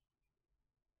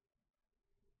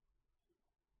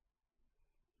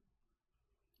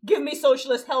 Give me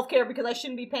socialist healthcare because I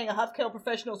shouldn't be paying a healthcare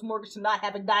professional's mortgage to not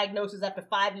have a diagnosis after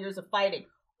 5 years of fighting.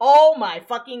 Oh my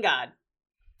fucking God.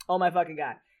 Oh my fucking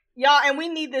God. Y'all, and we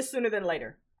need this sooner than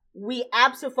later. We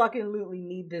absolutely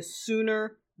need this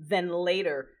sooner than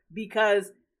later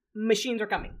because machines are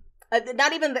coming.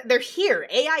 Not even, they're here.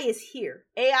 AI is here.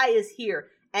 AI is here.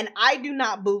 And I do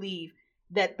not believe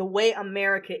that the way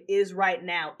America is right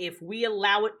now, if we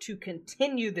allow it to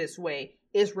continue this way,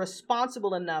 is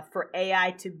responsible enough for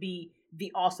AI to be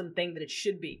the awesome thing that it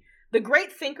should be. The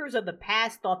great thinkers of the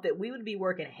past thought that we would be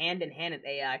working hand in hand with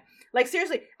AI. Like,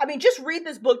 seriously, I mean, just read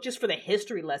this book just for the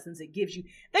history lessons it gives you.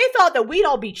 They thought that we'd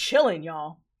all be chilling,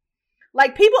 y'all.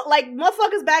 Like, people, like,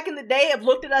 motherfuckers back in the day have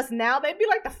looked at us now, they'd be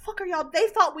like, the fuck are y'all? They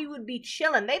thought we would be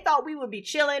chilling. They thought we would be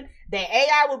chilling, that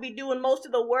AI would be doing most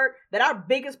of the work, that our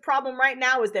biggest problem right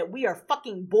now is that we are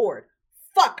fucking bored.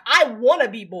 Fuck, I want to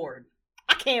be bored.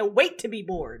 I can't wait to be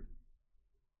bored.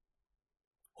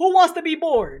 Who wants to be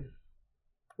bored?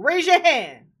 Raise your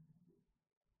hand.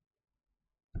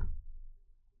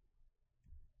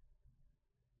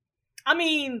 I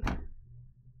mean,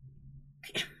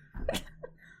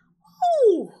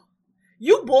 oh,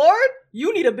 you bored?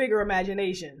 You need a bigger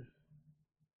imagination.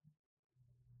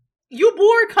 You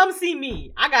bored? Come see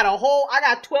me. I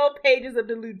got 12 pages of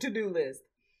to-do list.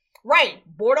 Right,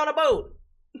 bored on a boat.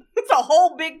 It's a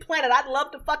whole big planet I'd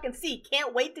love to fucking see.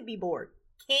 Can't wait to be bored.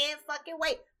 Can't fucking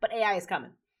wait. But AI is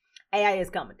coming. AI is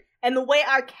coming. And the way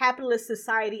our capitalist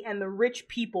society and the rich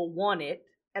people want it,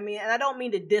 I mean, and I don't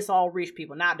mean to diss all rich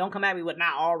people. Don't come at me with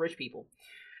not all rich people.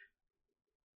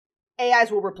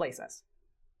 AIs will replace us.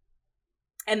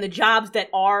 And the jobs that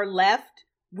are left,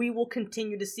 we will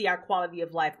continue to see our quality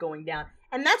of life going down.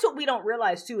 And that's what we don't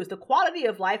realize too, is the quality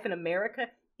of life in America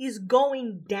is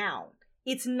going down.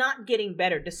 It's not getting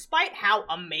better, despite how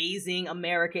amazing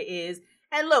America is.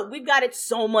 And look, we've got it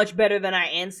so much better than our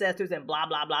ancestors and blah,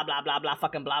 blah, blah, blah, blah, blah,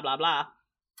 fucking blah, blah, blah.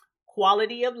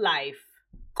 Quality of life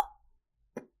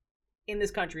in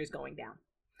this country is going down.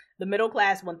 The middle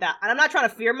class, 1,000. And I'm not trying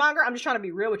to fearmonger. I'm just trying to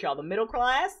be real with y'all. The middle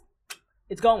class,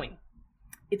 it's going.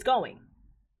 It's going.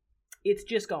 It's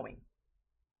just going.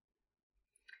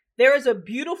 There is a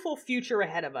beautiful future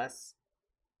ahead of us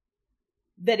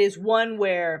that is one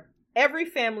where every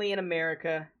family in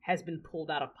America has been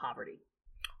pulled out of poverty.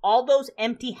 All those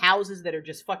empty houses that are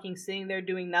just fucking sitting there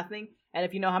doing nothing. And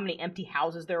if you know how many empty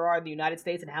houses there are in the United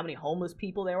States and how many homeless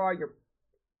people there are,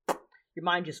 Your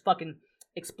mind just fucking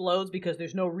explodes because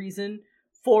there's no reason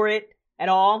for it at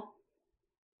all.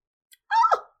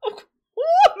 Oh,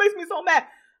 it makes me so mad.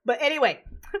 But anyway,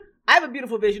 I have a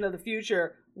beautiful vision of the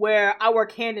future where I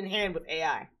work hand in hand with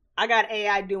AI. I got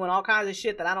AI doing all kinds of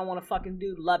shit that I don't want to fucking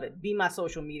do. Love it. Be my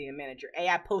social media manager.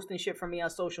 AI posting shit for me on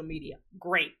social media.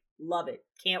 Great. Love it.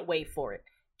 Can't wait for it.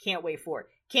 Can't wait for it.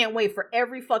 Can't wait for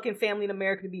every fucking family in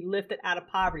America to be lifted out of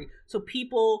poverty so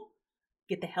people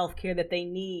get the health care that they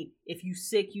need. If you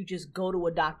sick, you just go to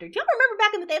a doctor. Do y'all remember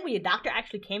back in the day when your doctor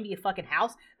actually came to your fucking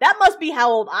house? That must be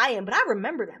how old I am, but I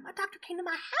remember that. My doctor came to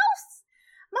my house.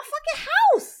 My fucking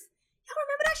house. Y'all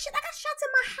remember that shit? I got shots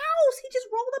in my house. He just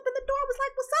rolled up in the door and was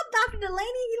like, "What's up, Dr.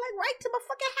 Delaney?" He like right to my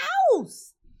fucking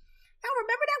house. Y'all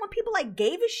remember that when people like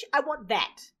gave a shit? I want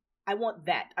that. I want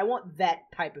that. I want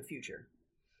that type of future.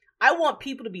 I want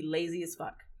people to be lazy as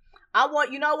fuck. I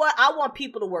want, you know what? I want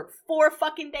people to work 4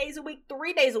 fucking days a week,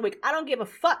 3 days a week. I don't give a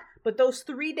fuck. But those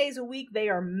 3 days a week, they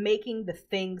are making the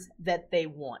things that they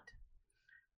want.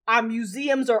 Our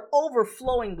museums are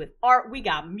overflowing with art. We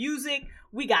got music.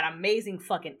 We got amazing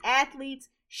fucking athletes.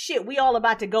 Shit, we all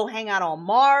about to go hang out on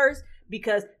Mars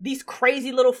because these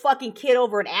crazy little fucking kid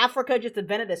over in Africa just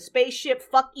invented a spaceship.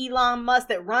 Fuck Elon Musk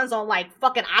that runs on like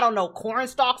fucking, I don't know, corn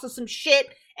stalks or some shit.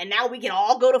 And now we can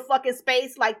all go to fucking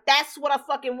space. Like, that's what I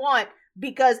fucking want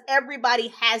because everybody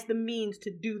has the means to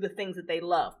do the things that they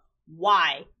love.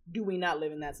 Why do we not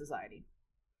live in that society?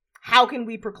 How can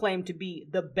we proclaim to be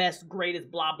the best,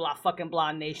 greatest, blah, blah, fucking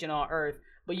blah nation on earth,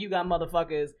 but you got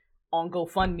motherfuckers on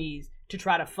GoFundMe's to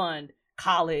try to fund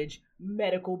college,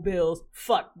 medical bills,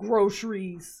 fuck,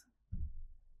 groceries.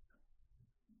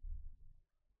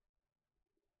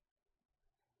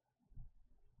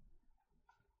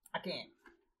 I can't.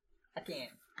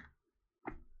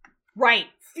 Right.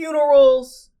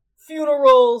 Funerals.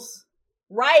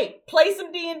 Right. Play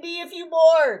some D&D if you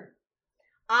bored.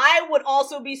 I would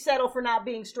also be settled for not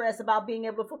being stressed about being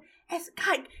able to...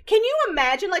 God, can you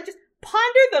imagine, like, just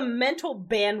ponder the mental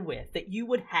bandwidth that you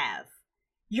would have.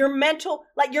 Your mental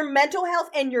health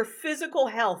and your physical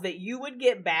health that you would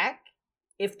get back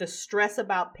if the stress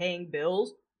about paying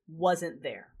bills wasn't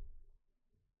there.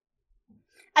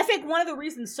 I think one of the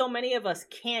reasons so many of us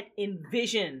can't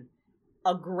envision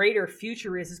a greater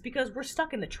future is because we're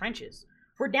stuck in the trenches.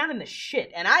 We're down in the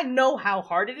shit. And I know how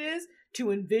hard it is to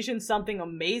envision something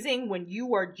amazing when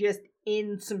you are just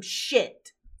in some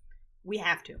shit. We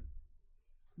have to.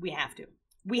 We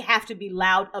have to be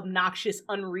loud, obnoxious,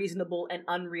 unreasonable, and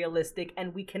unrealistic.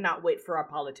 And we cannot wait for our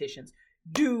politicians.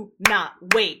 Do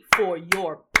not wait for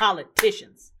your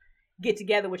politicians. Get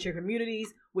together with your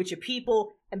communities, with your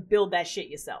people, and build that shit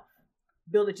yourself.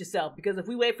 Build it yourself. Because if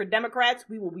we wait for Democrats,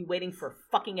 we will be waiting for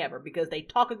fucking ever. Because they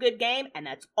talk a good game, and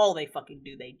that's all they fucking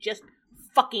do. They just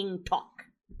fucking talk.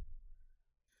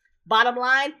 Bottom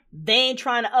line, they ain't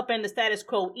trying to upend the status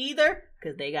quo either,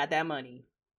 because they got that money.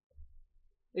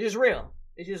 It's just real.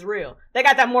 They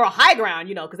got that moral high ground,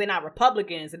 because they're not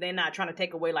Republicans, and they're not trying to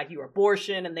take away, like, your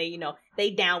abortion, and they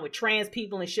down with trans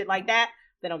people and shit like that.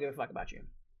 They don't give a fuck about you.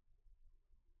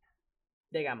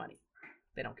 They got money.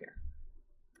 They don't care.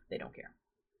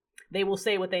 They will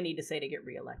say what they need to say to get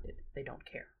reelected. They don't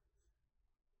care.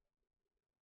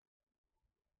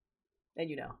 And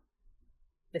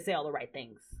they say all the right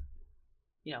things.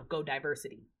 Go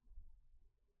diversity.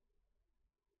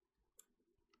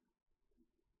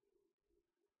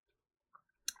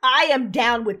 I am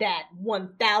down with that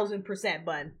 1000%,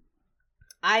 bun.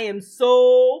 I am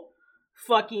so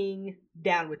fucking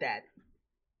down with that.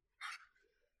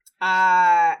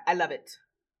 I love it.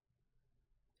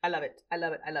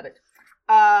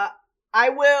 I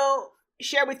will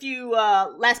share with you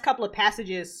last couple of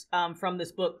passages from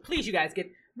this book. Please, you guys,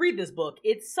 read this book.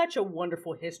 It's such a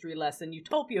wonderful history lesson.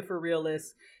 Utopia for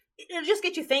Realists. It'll just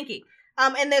get you thinking.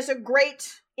 And there's a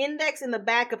great index in the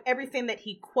back of everything that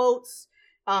he quotes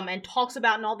and talks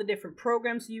about in all the different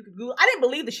programs you could Google. I didn't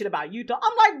believe the shit about Utah.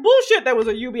 I'm like, bullshit, there was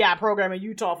a UBI program in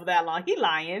Utah for that long. He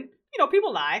lying.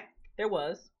 People lie. There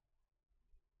was.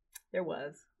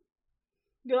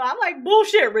 I'm like,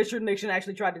 bullshit, Richard Nixon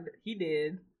actually tried to... He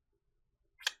did.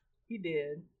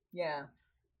 Yeah.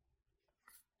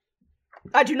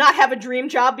 I do not have a dream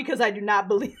job because I do not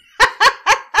believe...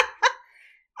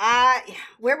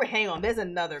 Hang on, there's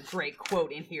another great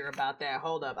quote in here about that.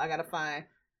 Hold up, I gotta find...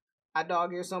 I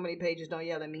dog here so many pages, don't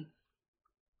yell at me.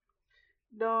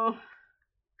 Don't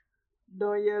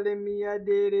yell at me, I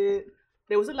did it.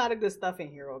 There was a lot of good stuff in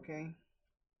here, okay?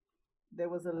 There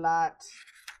was a lot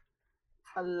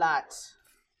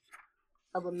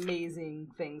of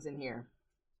amazing things in here.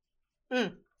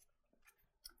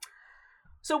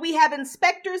 So we have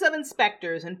inspectors of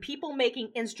inspectors and people making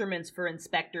instruments for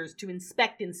inspectors to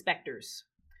inspect inspectors.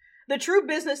 The true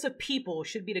business of people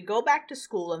should be to go back to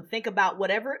school and think about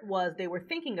whatever it was they were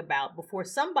thinking about before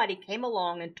somebody came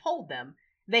along and told them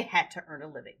they had to earn a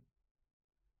living.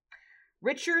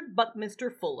 Richard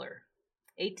Buckminster Fuller,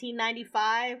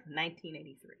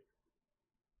 1895-1983.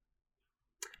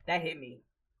 That hit me.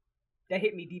 That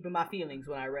hit me deep in my feelings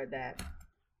when I read that.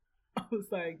 I was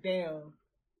like, damn.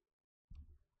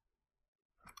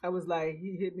 I was like,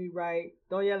 he hit me right.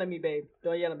 Don't yell at me, babe.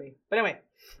 Don't yell at me. But anyway,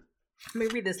 let me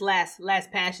read this last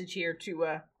passage here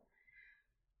to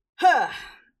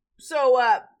So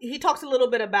he talks a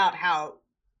little bit about how,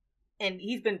 and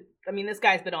this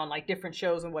guy's been on like different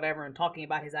shows and whatever and talking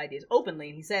about his ideas openly,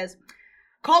 and he says,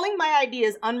 calling my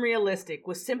ideas unrealistic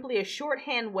was simply a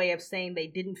shorthand way of saying they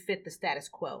didn't fit the status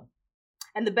quo.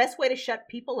 And the best way to shut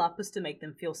people up is to make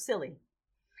them feel silly.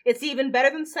 It's even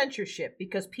better than censorship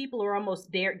because people are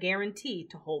almost guaranteed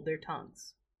to hold their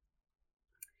tongues.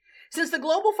 Since the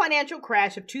global financial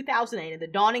crash of 2008 and the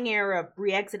dawning era of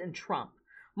Brexit and Trump,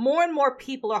 more and more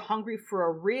people are hungry for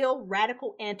a real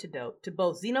radical antidote to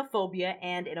both xenophobia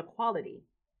and inequality,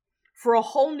 for a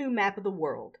whole new map of the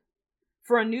world,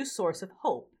 for a new source of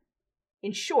hope.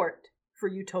 In short, for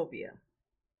utopia.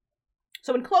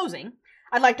 So in closing,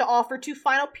 I'd like to offer 2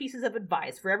 final pieces of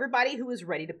advice for everybody who is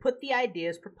ready to put the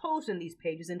ideas proposed in these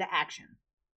pages into action.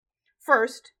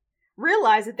 First,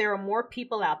 realize that there are more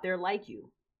people out there like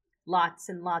you. Lots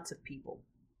and lots of people.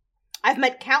 I've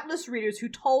met countless readers who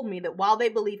told me that while they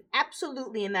believe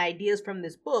absolutely in the ideas from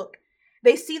this book,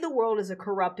 they see the world as a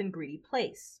corrupt and greedy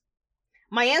place.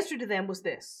 My answer to them was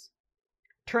this: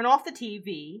 turn off the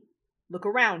TV, look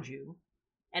around you,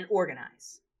 and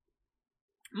organize.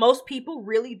 Most people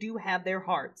really do have their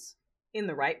hearts in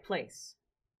the right place.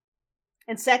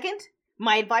 And second,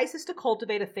 my advice is to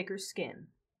cultivate a thicker skin.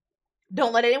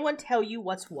 Don't let anyone tell you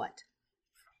what's what.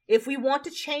 If we want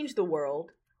to change the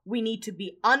world, we need to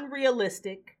be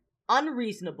unrealistic,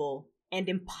 unreasonable, and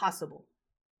impossible.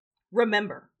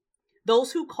 Remember,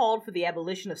 those who called for the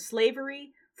abolition of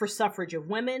slavery, for suffrage of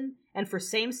women, and for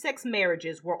same-sex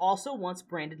marriages were also once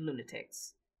branded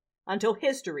lunatics, until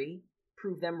history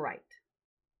proved them right.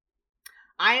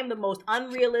 I am the most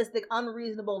unrealistic,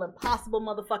 unreasonable, impossible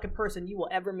motherfucking person you will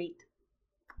ever meet.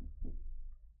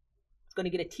 It's gonna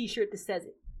get a t-shirt that says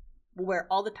it. We'll wear it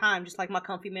all the time, just like my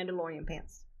comfy Mandalorian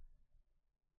pants.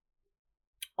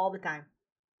 All the time.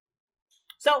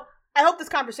 So, I hope this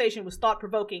conversation was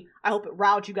thought-provoking. I hope it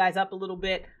riled you guys up a little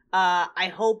bit.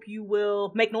 I hope you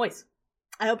will make noise.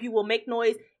 I hope you will make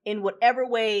noise in whatever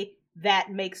way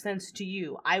that makes sense to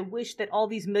you. I wish that all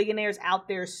these millionaires out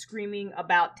there screaming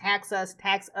about tax us,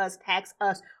 tax us, tax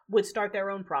us would start their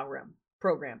own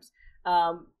programs.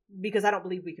 Because I don't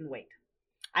believe we can wait.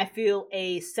 I feel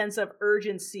a sense of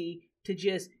urgency to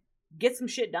just get some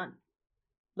shit done.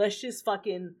 Let's just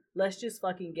fucking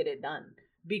get it done.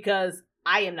 Because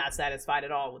I am not satisfied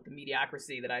at all with the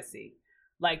mediocrity that I see.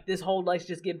 Like this whole let's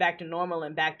just get back to normal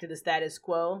and back to the status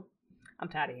quo. I'm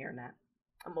tired of hearing that.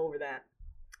 I'm over that.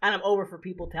 And I'm over for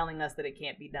people telling us that it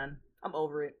can't be done. I'm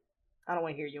over it. I don't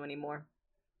want to hear you anymore.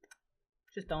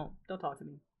 Just don't talk to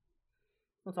me.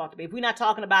 Don't talk to me. If we're not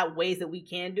talking about ways that we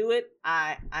can do it,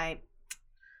 I don't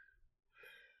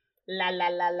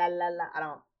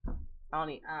want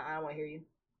to hear you.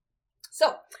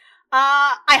 So,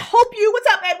 I hope you,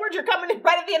 what's up, Edward? You're coming in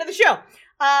right at the end of the show.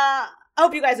 I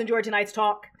hope you guys enjoyed tonight's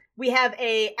talk. We have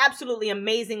a absolutely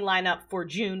amazing lineup for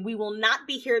June. We will not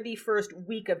be here the first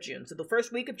week of June. So the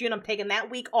first week of June, I'm taking that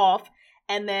week off.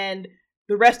 And then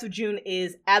the rest of June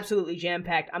is absolutely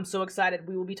jam-packed. I'm so excited.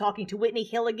 We will be talking to Whitney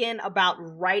Hilligan about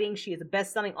writing. She is a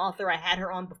best-selling author. I had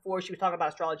her on before. She was talking about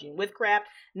astrology and witchcraft.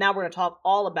 Now we're going to talk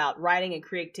all about writing and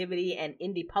creativity and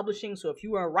indie publishing. So if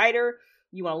you are a writer,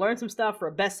 you want to learn some stuff for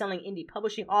a best-selling indie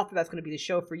publishing author, that's going to be the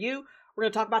show for you. We're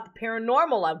going to talk about the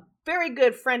paranormal. A very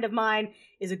good friend of mine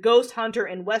is a ghost hunter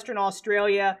in Western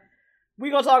Australia.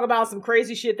 We're going to talk about some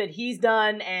crazy shit that he's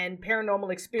done and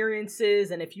paranormal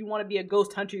experiences. And if you want to be a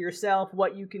ghost hunter yourself,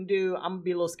 what you can do. I'm going to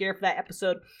be a little scared for that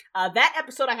episode. That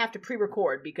episode I have to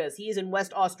pre-record because he is in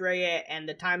West Australia and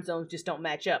the time zones just don't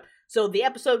match up. So the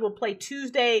episode will play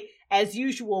Tuesday as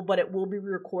usual, but it will be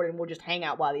re-recorded and we'll just hang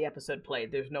out while the episode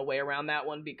played. There's no way around that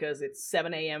one because it's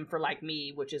 7 a.m. for like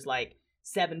me, which is like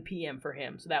 7 p.m. for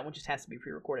him. So that one just has to be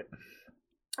pre-recorded.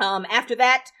 After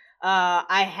that,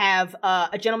 I have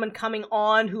a gentleman coming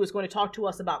on who is going to talk to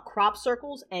us about crop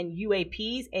circles and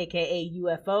UAPs, aka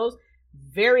UFOs.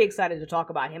 Very excited to talk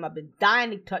about him. I've been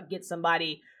dying to get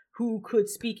somebody who could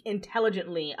speak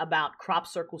intelligently about crop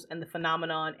circles and the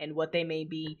phenomenon and what they may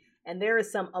be And there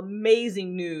is some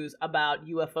amazing news about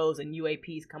UFOs and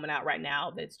UAPs coming out right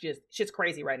now. That's just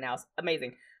crazy right now. It's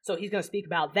amazing. So he's going to speak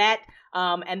about that.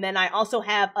 And then I also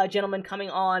have a gentleman coming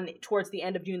on towards the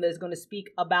end of June that is going to speak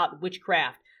about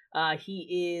witchcraft.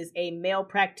 He is a male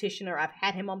practitioner. I've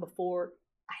had him on before.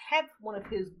 I have one of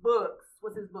his books.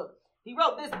 What's his book? He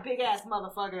wrote this big ass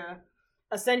motherfucker,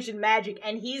 Ascension Magic,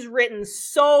 and he's written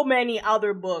so many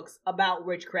other books about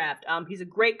witchcraft. He's a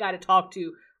great guy to talk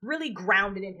to, really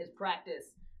grounded in his practice.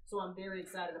 So I'm very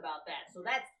excited about that. So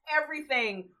that's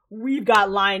everything we've got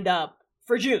lined up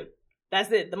for June.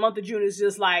 That's it. The month of June is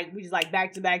just like, we just like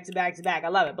back to back to back to back. I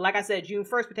love it. But like I said, June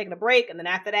 1st, we're taking a break. And then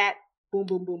after that, boom,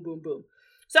 boom, boom, boom, boom.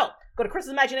 So go to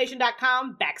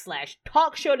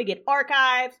crystalsimagination.com/talk show to get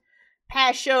archives,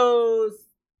 past shows,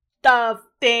 stuff,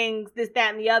 things, this,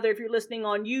 that, and the other. If you're listening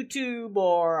on YouTube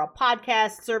or a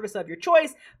podcast service of your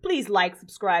choice, please like,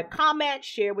 subscribe, comment,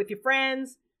 share with your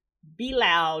friends. Be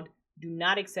loud. Do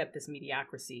not accept this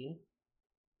mediocrity.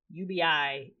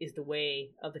 UBI is the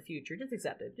way of the future. Just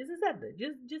accept it. Just accept it.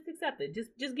 Just accept it.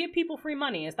 Just give people free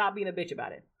money and stop being a bitch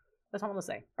about it. That's all I'm gonna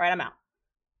say. All right, I'm out.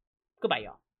 Goodbye,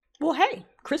 y'all. Well, hey,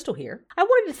 Crystal here. I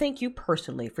wanted to thank you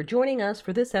personally for joining us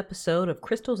for this episode of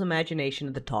Crystal's Imagination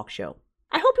of the Talk Show.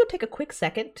 I hope you'll take a quick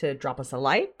second to drop us a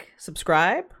like,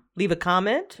 subscribe, leave a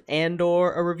comment, and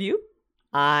or a review.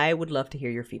 I would love to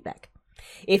hear your feedback.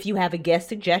 If you have a guest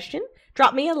suggestion,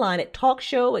 drop me a line at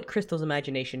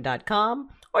talkshow@crystalsimagination.com,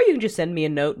 or you can just send me a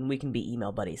note and we can be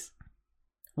email buddies.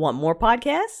 Want more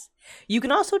podcasts? You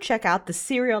can also check out the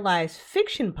serialized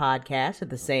fiction podcast of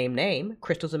the same name,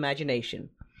 Crystal's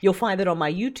Imagination. You'll find it on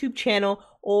my YouTube channel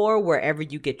or wherever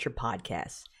you get your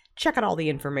podcasts. Check out all the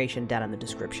information down in the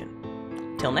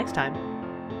description. Till next time.